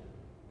Israel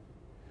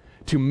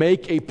to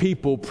make a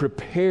people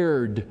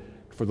prepared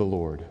for the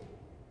Lord.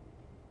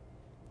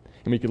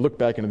 And we could look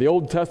back into the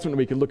Old Testament, and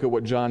we could look at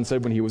what John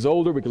said when he was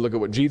older, we could look at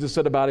what Jesus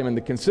said about him, and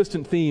the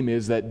consistent theme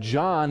is that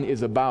John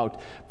is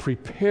about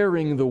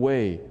preparing the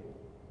way,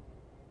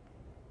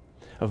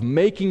 of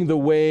making the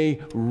way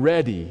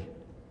ready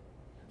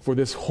for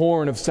this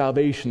horn of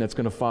salvation that's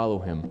going to follow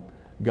him,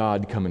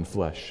 God come in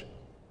flesh.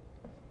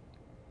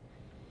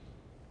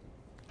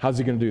 How's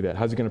He going to do that?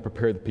 How's He going to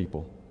prepare the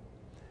people?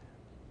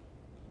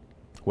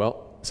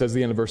 Well, it says at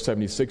the end of verse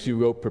 76, you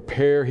go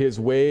prepare His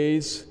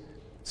ways.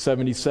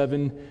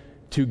 77,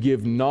 to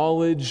give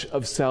knowledge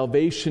of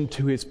salvation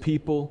to His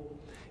people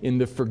in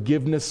the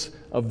forgiveness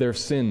of their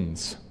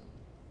sins.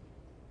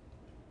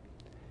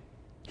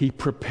 He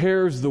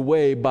prepares the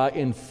way by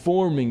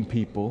informing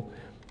people.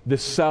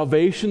 This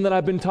salvation that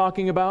I've been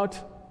talking about,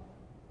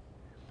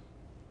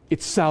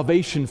 it's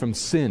salvation from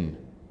sin.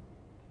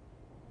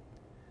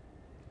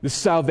 The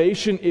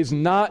salvation is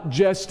not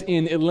just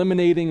in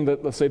eliminating,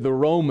 let's say, the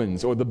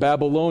Romans or the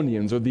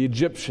Babylonians or the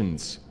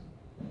Egyptians.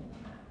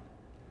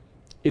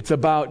 It's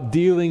about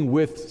dealing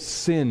with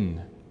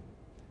sin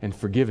and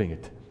forgiving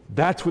it.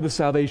 That's where the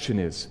salvation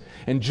is.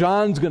 And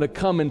John's going to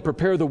come and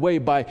prepare the way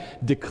by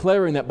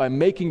declaring that, by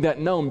making that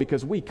known,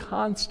 because we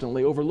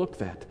constantly overlook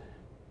that.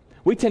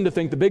 We tend to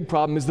think the big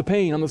problem is the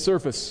pain on the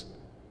surface.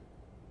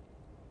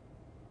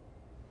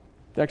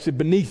 Actually,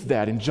 beneath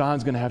that, and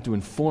John's going to have to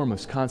inform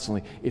us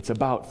constantly, it's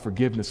about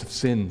forgiveness of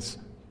sins.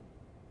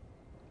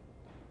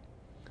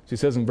 So he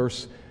says in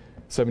verse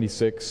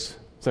 76,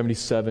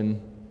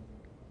 77,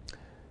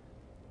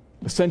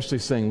 essentially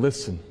saying,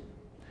 listen,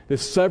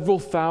 this several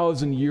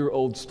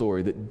thousand-year-old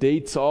story that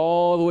dates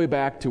all the way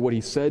back to what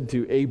He said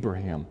to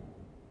Abraham,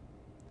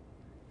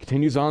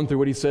 continues on through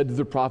what He said to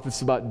the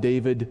prophets about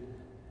David.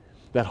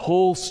 That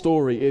whole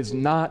story is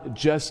not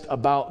just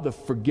about the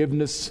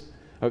forgiveness,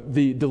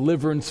 the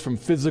deliverance from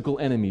physical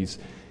enemies.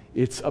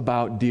 It's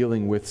about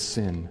dealing with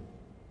sin.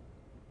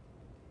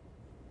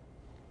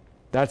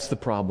 That's the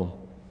problem.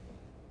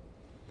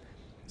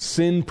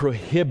 Sin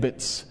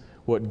prohibits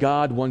what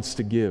God wants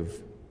to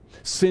give.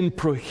 Sin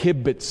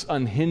prohibits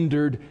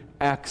unhindered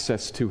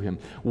access to Him.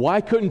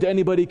 Why couldn't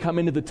anybody come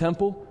into the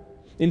temple,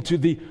 into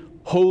the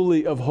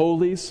Holy of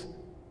Holies?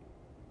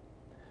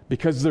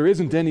 Because there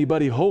isn't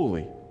anybody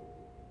holy.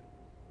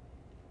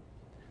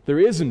 There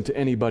isn't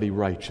anybody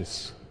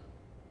righteous.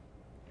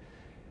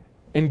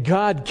 And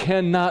God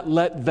cannot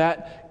let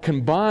that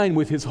combine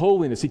with His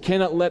holiness. He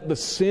cannot let the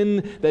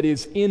sin that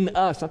is in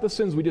us, not the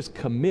sins we just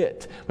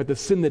commit, but the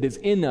sin that is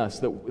in us,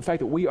 the fact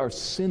that we are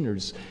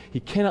sinners, He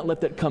cannot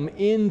let that come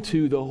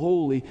into the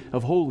Holy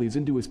of Holies,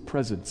 into His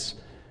presence,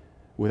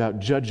 without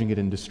judging it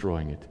and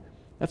destroying it.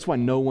 That's why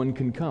no one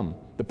can come.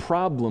 The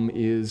problem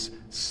is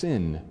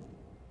sin.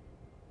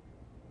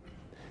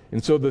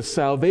 And so the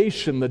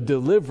salvation, the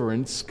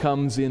deliverance,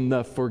 comes in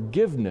the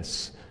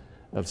forgiveness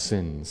of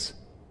sins.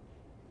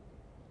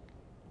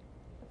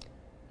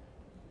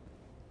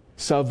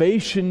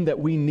 Salvation that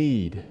we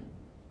need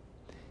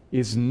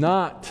is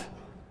not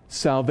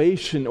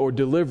salvation or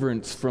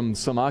deliverance from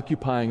some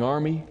occupying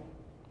army,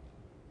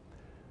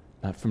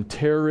 not from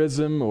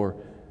terrorism or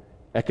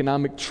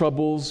economic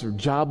troubles or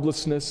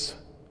joblessness,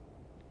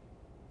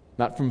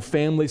 not from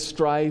family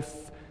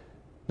strife,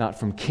 not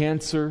from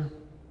cancer.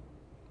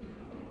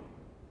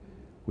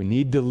 We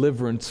need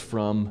deliverance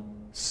from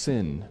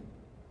sin.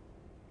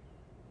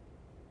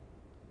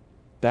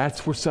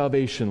 That's where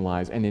salvation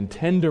lies, and in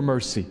tender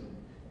mercy,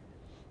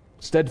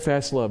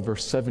 steadfast love,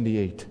 verse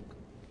 78.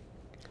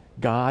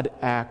 God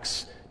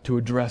acts to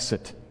address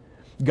it.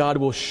 God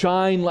will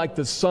shine like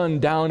the sun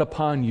down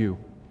upon you.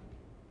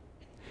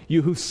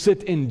 You who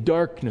sit in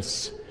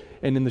darkness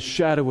and in the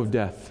shadow of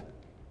death.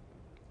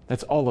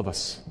 That's all of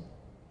us.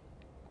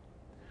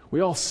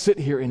 We all sit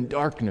here in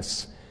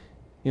darkness,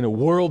 in a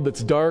world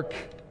that's dark.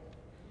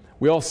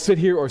 We all sit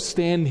here or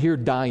stand here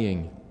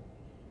dying.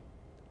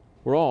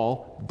 We're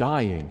all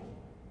dying.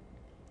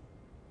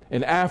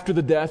 And after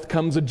the death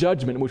comes a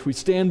judgment in which we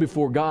stand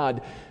before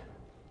God.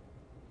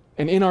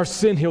 And in our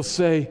sin, He'll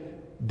say,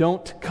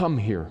 don't come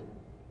here.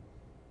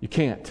 You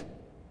can't.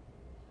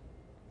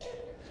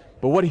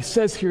 But what He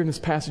says here in this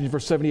passage in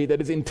verse 78,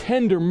 that is in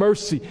tender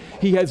mercy,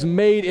 He has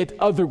made it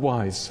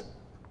otherwise.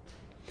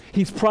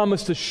 He's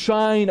promised to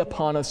shine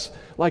upon us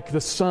like the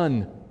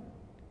sun,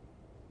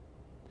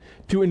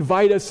 to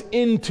invite us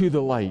into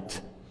the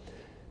light,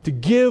 to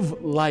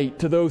give light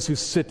to those who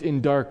sit in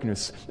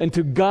darkness, and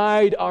to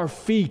guide our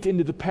feet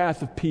into the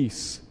path of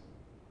peace,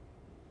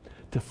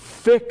 to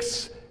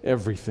fix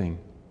everything.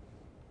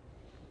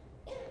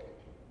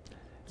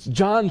 It's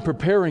John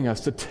preparing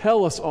us to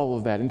tell us all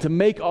of that and to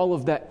make all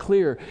of that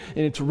clear,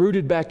 and it's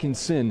rooted back in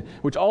sin,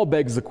 which all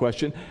begs the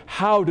question,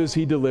 how does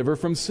He deliver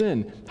from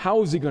sin?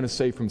 How is He going to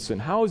save from sin?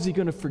 How is He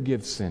going to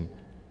forgive sin?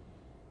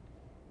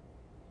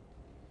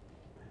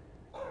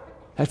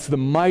 That's the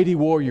mighty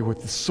warrior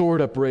with the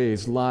sword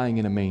upraised lying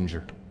in a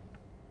manger.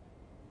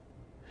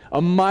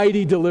 A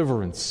mighty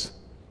deliverance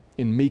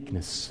in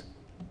meekness.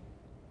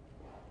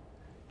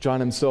 John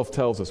himself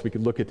tells us, we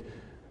could look at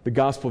the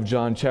Gospel of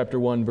John, chapter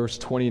 1, verse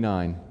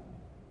 29.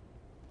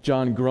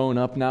 John, grown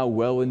up now,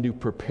 well into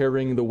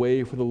preparing the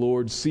way for the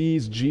Lord,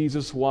 sees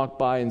Jesus walk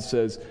by and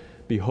says,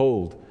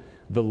 behold,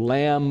 the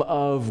Lamb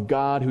of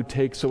God who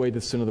takes away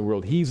the sin of the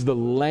world. He's the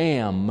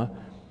Lamb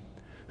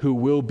who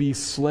will be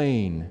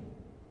slain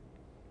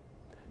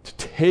to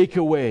take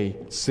away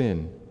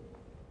sin.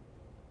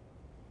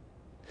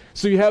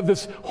 So you have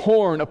this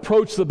horn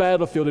approach the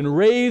battlefield and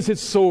raise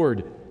his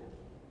sword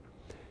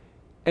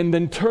and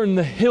then turn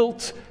the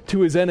hilt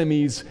to his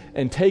enemies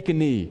and take a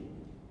knee.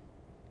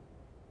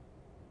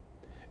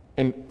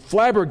 And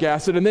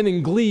flabbergasted, and then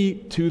in glee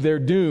to their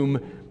doom,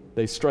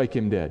 they strike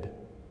him dead.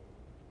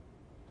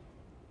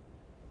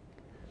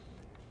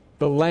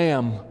 The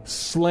Lamb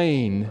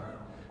slain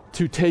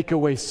to take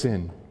away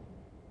sin.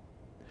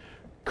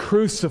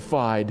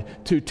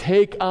 Crucified to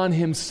take on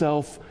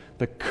Himself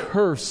the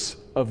curse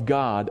of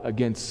God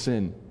against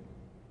sin.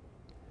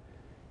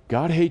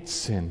 God hates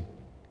sin.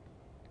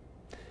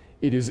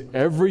 It is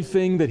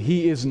everything that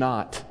He is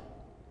not.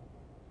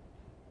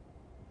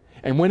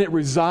 And when it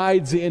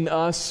resides in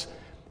us,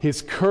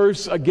 His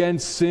curse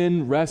against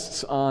sin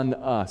rests on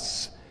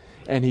us.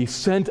 And He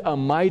sent a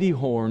mighty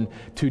horn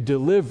to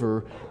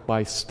deliver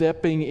by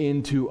stepping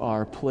into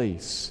our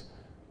place,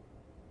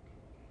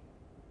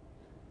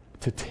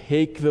 to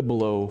take the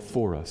blow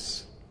for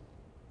us.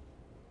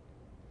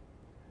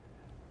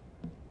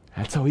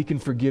 That's how He can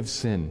forgive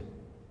sin,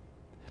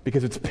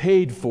 because it's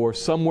paid for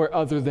somewhere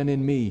other than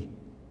in me.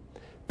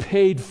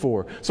 Paid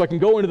for. So I can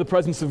go into the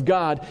presence of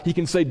God. He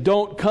can say,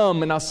 don't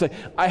come. And I'll say,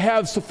 I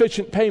have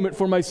sufficient payment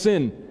for my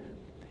sin.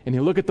 And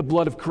He'll look at the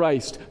blood of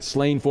Christ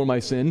slain for my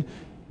sin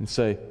and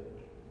say,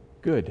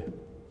 good.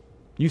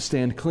 You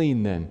stand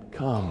clean then.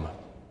 Come.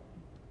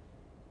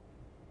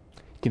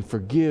 He can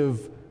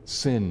forgive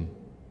sin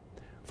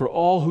for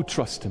all who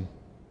trust Him.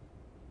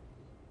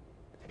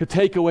 He'll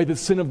take away the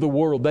sin of the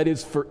world. That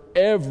is for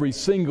every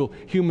single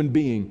human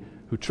being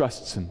who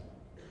trusts Him.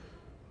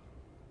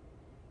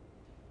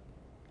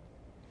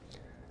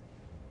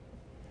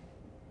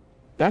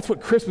 That's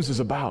what Christmas is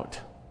about.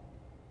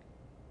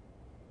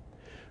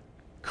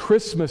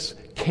 Christmas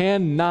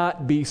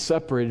cannot be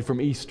separated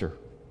from Easter.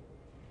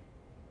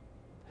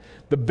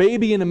 The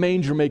baby in a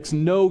manger makes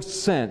no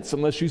sense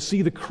unless you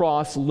see the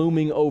cross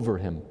looming over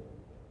Him.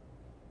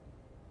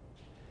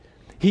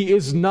 He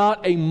is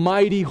not a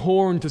mighty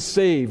horn to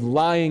save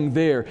lying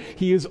there.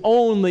 He is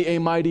only a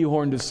mighty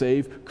horn to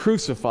save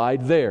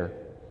crucified there.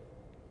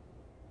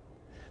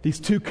 These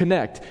two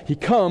connect. He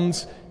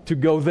comes to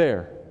go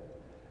there.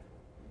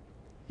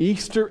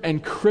 Easter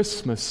and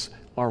Christmas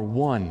are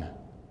one.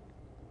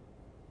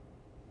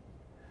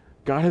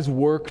 God has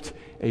worked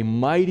a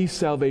mighty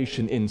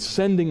salvation in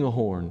sending a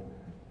horn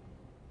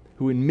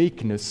who in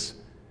meekness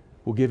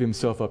will give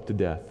himself up to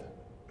death,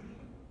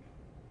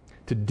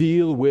 to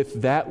deal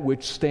with that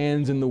which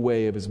stands in the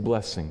way of his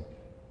blessing,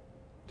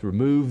 to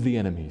remove the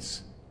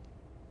enemies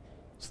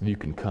so that you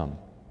can come.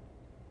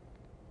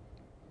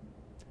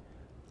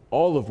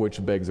 All of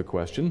which begs a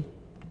question: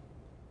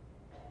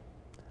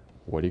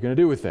 what are you going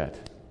to do with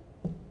that?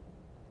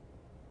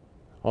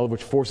 All of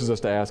which forces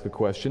us to ask a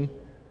question.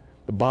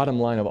 The bottom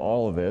line of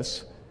all of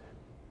this,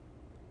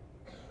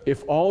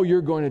 if all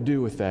you're going to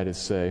do with that is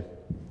say,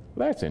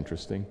 well, that's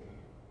interesting,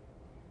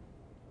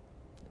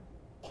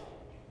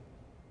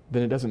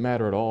 then it doesn't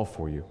matter at all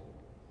for you.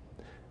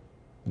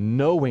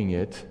 Knowing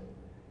it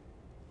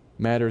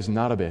matters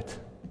not a bit.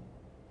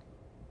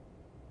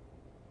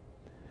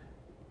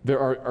 There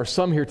are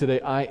some here today,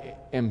 I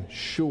am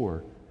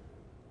sure,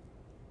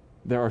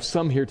 there are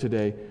some here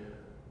today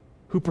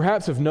who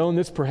perhaps have known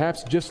this,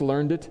 perhaps just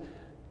learned it,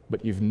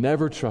 but you've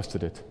never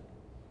trusted it.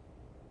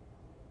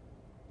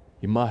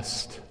 You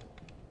must.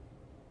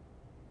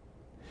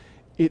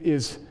 It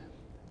is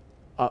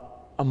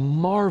a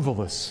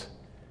marvelous,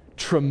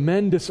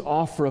 tremendous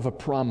offer of a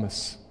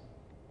promise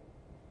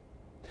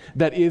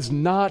that is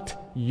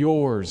not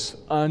yours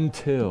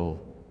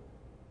until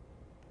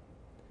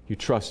you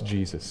trust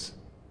Jesus.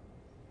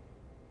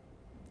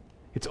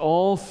 It's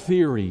all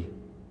theory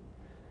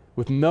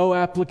with no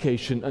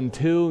application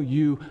until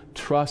you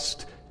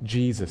trust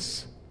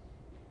Jesus.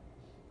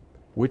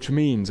 Which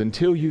means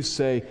until you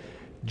say,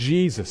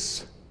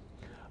 Jesus,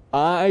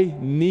 I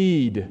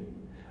need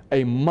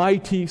a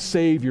mighty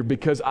Savior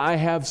because I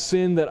have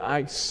sin that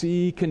I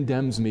see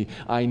condemns me.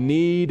 I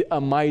need a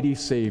mighty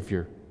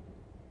Savior.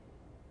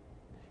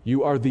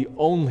 You are the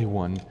only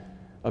one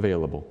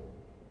available.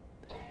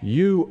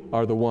 You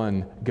are the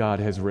one God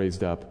has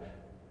raised up.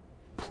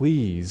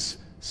 Please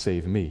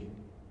save me.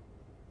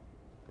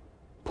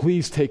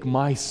 Please take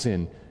my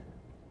sin.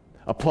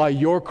 Apply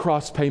your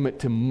cross payment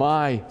to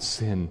my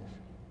sin.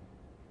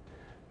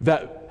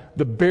 That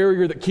the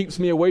barrier that keeps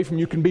me away from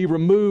you can be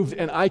removed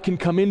and I can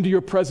come into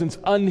your presence,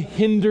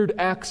 unhindered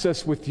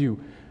access with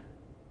you,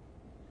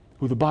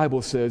 who the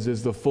Bible says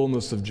is the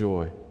fullness of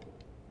joy.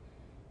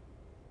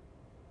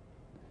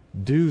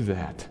 Do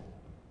that.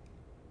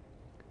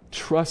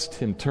 Trust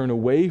Him. Turn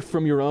away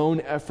from your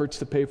own efforts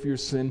to pay for your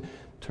sin.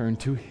 Turn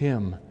to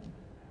Him.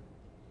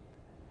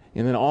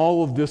 And then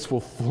all of this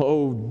will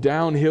flow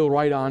downhill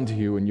right onto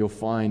you, and you'll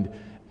find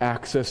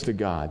access to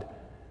God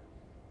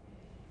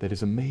that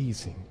is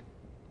amazing.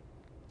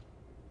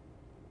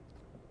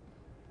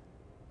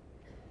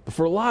 But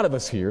for a lot of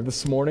us here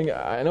this morning,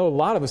 I know a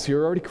lot of us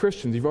here are already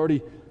Christians. You've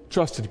already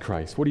trusted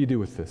Christ. What do you do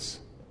with this?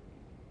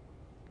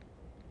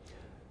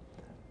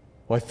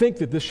 Well, I think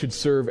that this should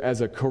serve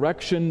as a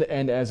correction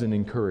and as an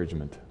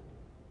encouragement.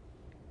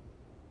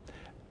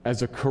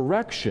 As a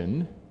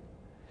correction,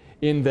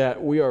 in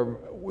that we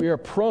are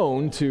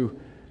prone to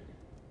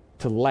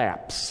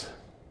lapse.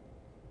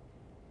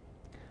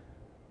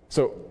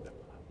 So,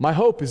 my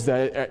hope is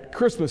that at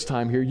Christmas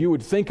time here, you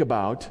would think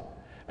about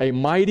a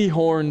mighty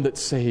horn that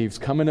saves,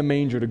 come in a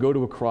manger to go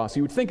to a cross.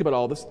 You would think about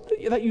all this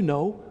that you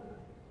know.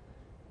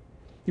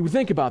 You would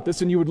think about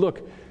this and you would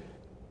look,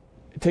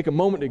 take a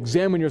moment to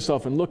examine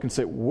yourself and look and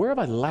say, where have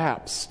I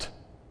lapsed?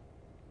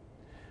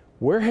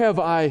 Where have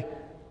I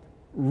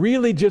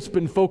really just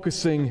been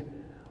focusing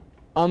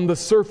on the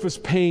surface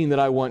pain that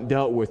I want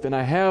dealt with, and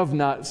I have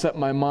not set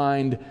my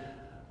mind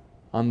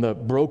on the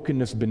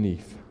brokenness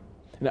beneath?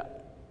 Now,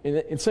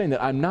 in saying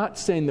that, I'm not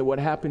saying that what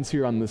happens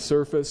here on the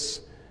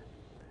surface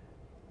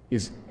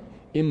is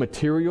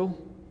immaterial.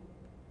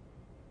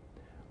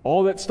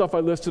 All that stuff I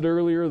listed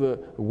earlier, the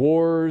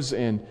wars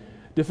and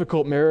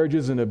difficult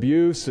marriages and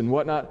abuse and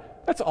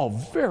whatnot, that's all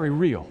very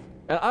real.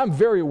 And I'm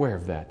very aware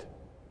of that.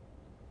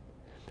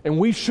 And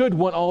we should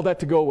want all that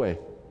to go away.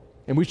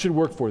 And we should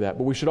work for that.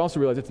 But we should also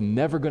realize it's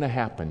never going to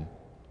happen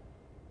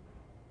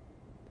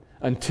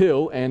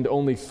until and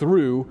only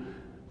through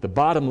the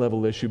bottom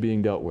level issue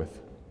being dealt with.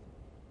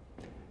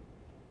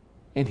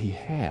 And He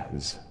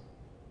has.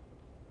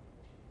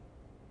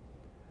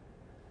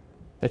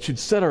 That should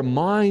set our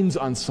minds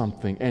on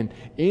something. And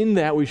in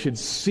that we should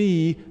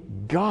see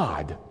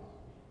God.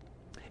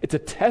 It's a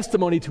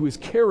testimony to His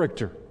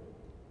character.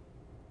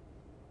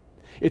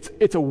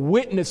 It's a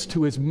witness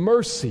to His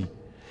mercy.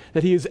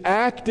 That He has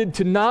acted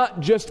to not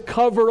just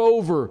cover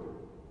over,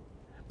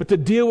 but to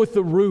deal with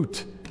the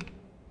root.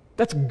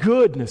 That's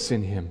goodness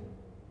in Him.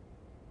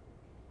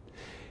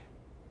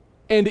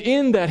 And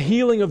in that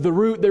healing of the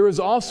root, there is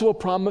also a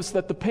promise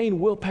that the pain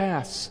will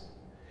pass.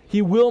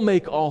 He will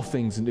make all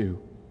things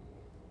new.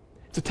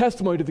 It's a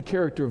testimony to the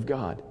character of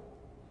God.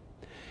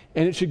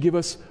 And it should give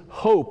us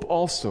hope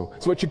also.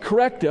 So it should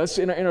correct us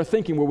in our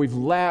thinking where we've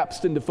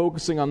lapsed into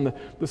focusing on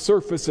the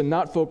surface and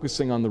not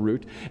focusing on the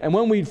root. And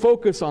when we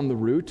focus on the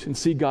root and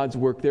see God's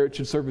work there, it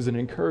should serve as an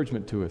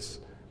encouragement to us.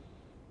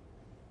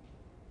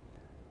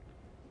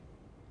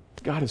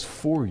 God is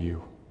for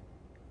you.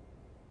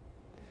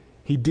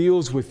 He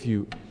deals with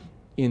you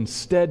in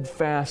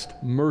steadfast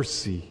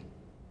mercy.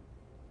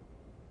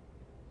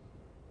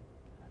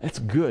 That's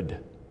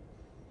good.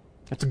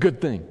 That's a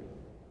good thing.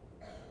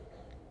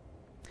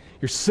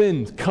 Your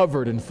sins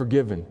covered and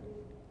forgiven.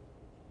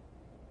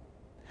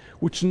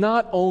 Which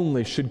not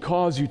only should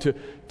cause you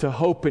to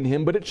hope in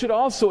Him, but it should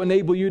also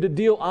enable you to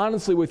deal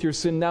honestly with your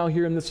sin now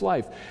here in this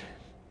life.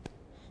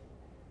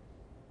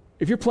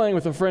 If you're playing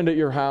with a friend at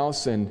your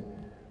house and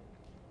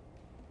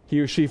he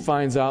or she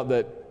finds out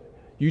that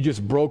you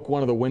just broke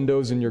one of the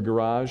windows in your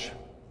garage,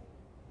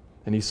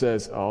 and he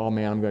says, "Oh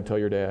man, I'm going to tell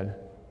your dad."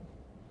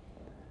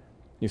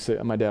 You say,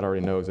 "My dad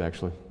already knows,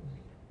 actually.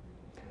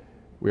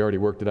 We already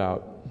worked it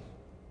out.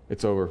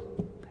 It's over."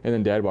 And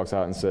then Dad walks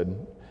out and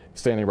said,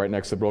 standing right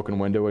next to the broken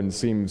window and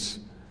seems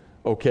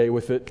okay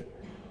with it.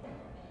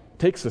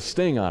 Takes the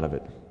sting out of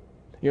it.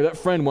 You know, that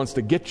friend wants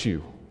to get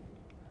you,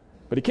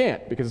 but he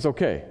can't because it's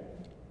okay.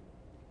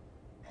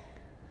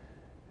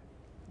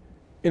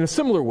 In a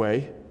similar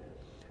way,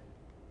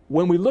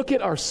 when we look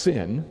at our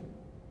sin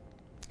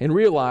and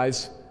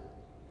realize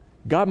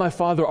God, my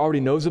Father, already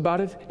knows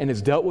about it and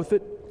has dealt with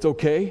it, it's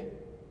okay,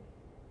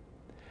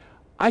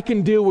 I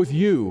can deal with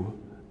you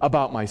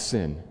about my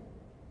sin.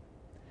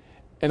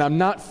 And I'm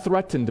not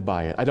threatened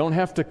by it. I don't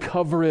have to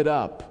cover it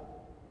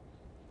up.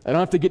 I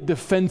don't have to get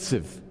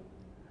defensive.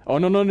 Oh,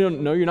 no,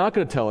 you're not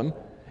going to tell him.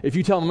 If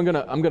you tell him,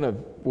 I'm going to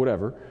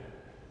whatever.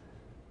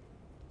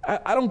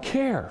 I don't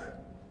care.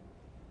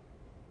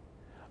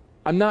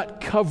 I'm not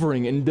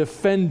covering and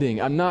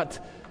defending. I'm not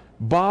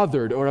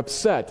bothered or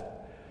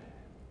upset.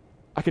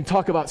 I can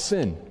talk about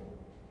sin.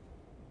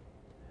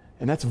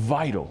 And that's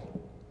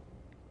vital.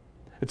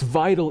 It's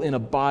vital in a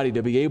body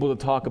to be able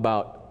to talk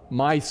about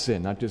my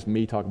sin, not just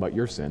me talk about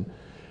your sin,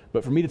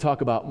 but for me to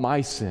talk about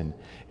my sin.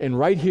 And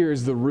right here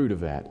is the root of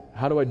that.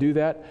 How do I do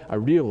that? I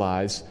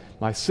realize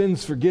my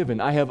sin's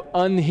forgiven. I have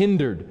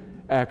unhindered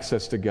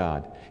access to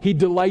God. He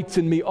delights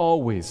in me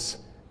always.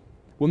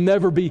 Will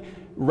never be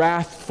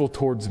wrathful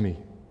towards me.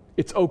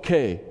 It's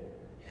okay.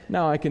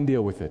 Now I can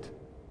deal with it.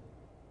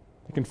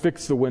 I can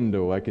fix the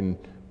window. I can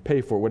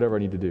pay for it, whatever I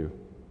need to do.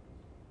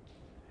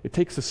 It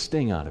takes the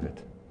sting out of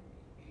it.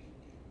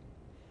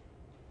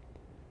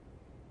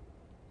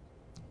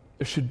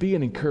 There should be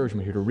an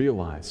encouragement here to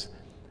realize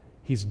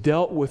He's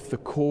dealt with the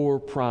core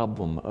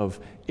problem of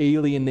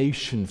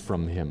alienation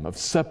from Him, of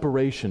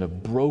separation,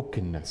 of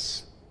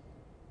brokenness.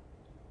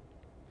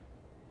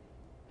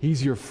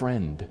 He's your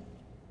friend.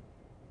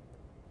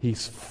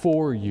 He's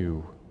for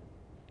you.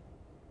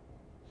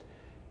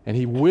 And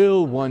He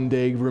will one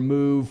day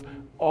remove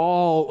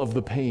all of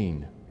the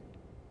pain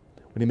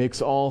when He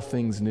makes all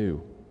things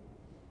new.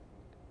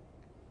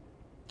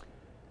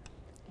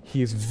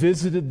 He has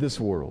visited this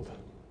world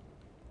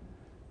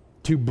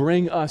to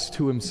bring us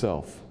to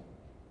Himself.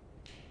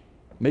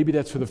 Maybe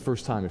that's for the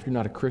first time. If you're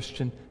not a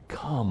Christian,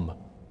 come.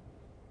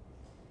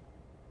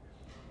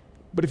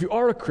 But if you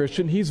are a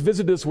Christian, He's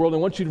visited this world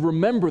and wants you to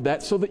remember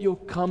that so that you'll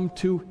come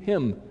to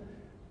Him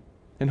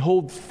and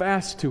hold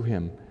fast to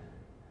Him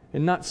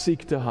and not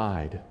seek to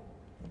hide.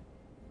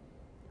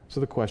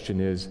 So the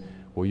question is,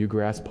 will you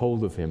grasp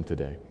hold of Him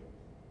today?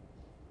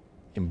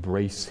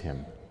 Embrace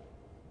Him.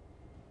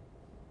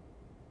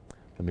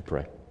 Let me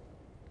pray.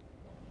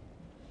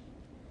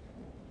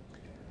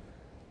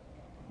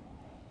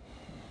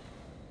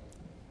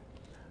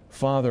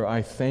 Father,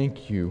 I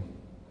thank You.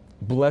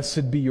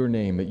 Blessed be Your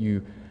name that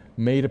You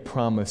made a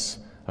promise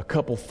a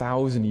couple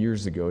thousand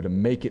years ago to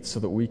make it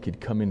so that we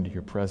could come into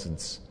Your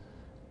presence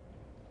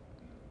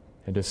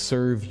and to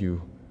serve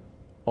You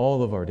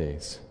all of our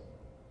days.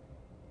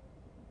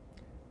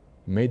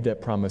 You made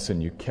that promise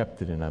and You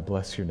kept it, and I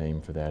bless Your name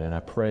for that. And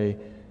I pray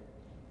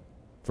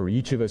for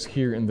each of us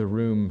here in the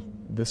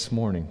room this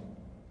morning,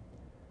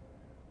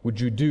 would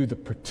You do the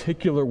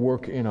particular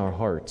work in our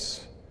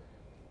hearts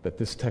that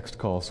this text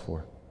calls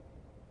for,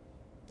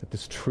 that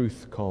this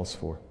truth calls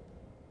for.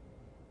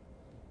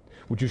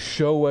 Would You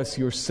show us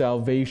Your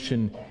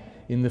salvation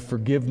in the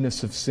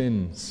forgiveness of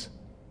sins?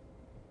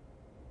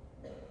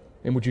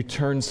 And would You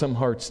turn some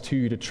hearts to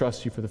You to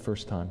trust You for the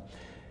first time?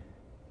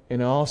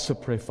 And I also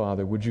pray,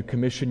 Father, would You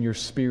commission Your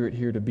Spirit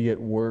here to be at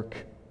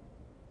work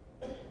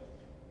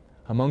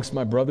amongst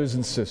my brothers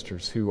and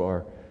sisters who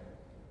are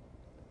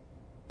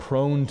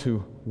prone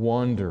to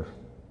wander.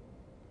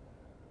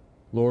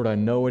 Lord, I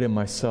know it in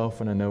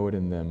myself and I know it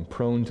in them.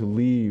 Prone to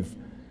leave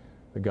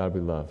the God we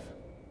love.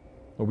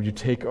 Or would You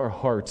take our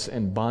hearts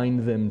and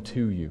bind them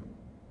to You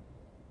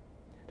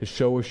to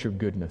show us Your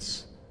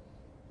goodness?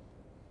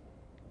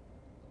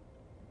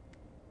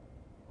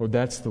 Lord,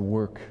 that's the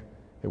work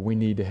that we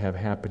need to have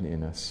happen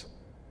in us.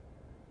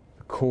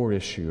 The core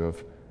issue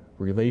of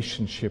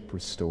relationship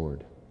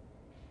restored.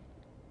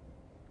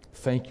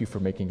 Thank You for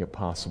making it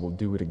possible.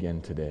 Do it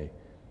again today.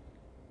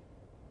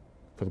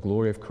 for the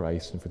glory of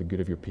Christ and for the good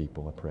of your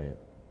people, I pray it.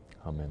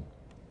 Amen.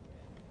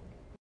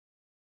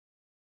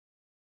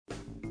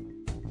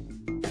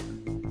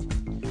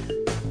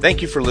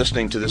 Thank you for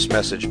listening to this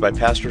message by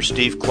Pastor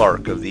Steve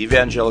Clark of the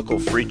Evangelical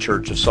Free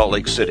Church of Salt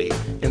Lake City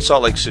in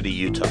Salt Lake City,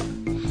 Utah.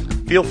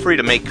 Feel free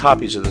to make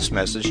copies of this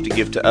message to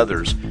give to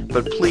others,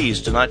 but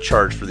please do not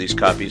charge for these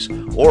copies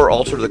or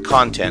alter the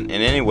content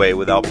in any way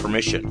without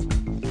permission.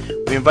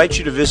 We invite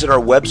you to visit our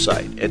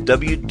website at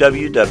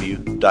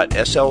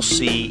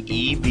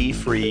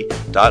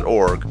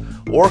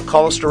www.slcevfree.org or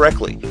call us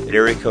directly at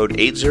area code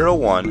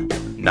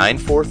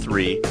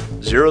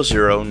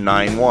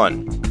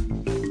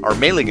 801-943-0091. Our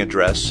mailing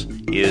address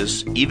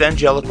is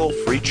Evangelical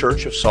Free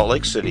Church of Salt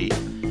Lake City,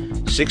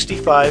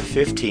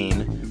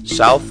 6515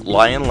 South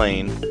Lion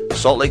Lane,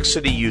 Salt Lake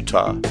City,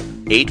 Utah,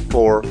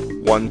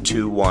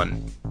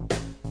 84121.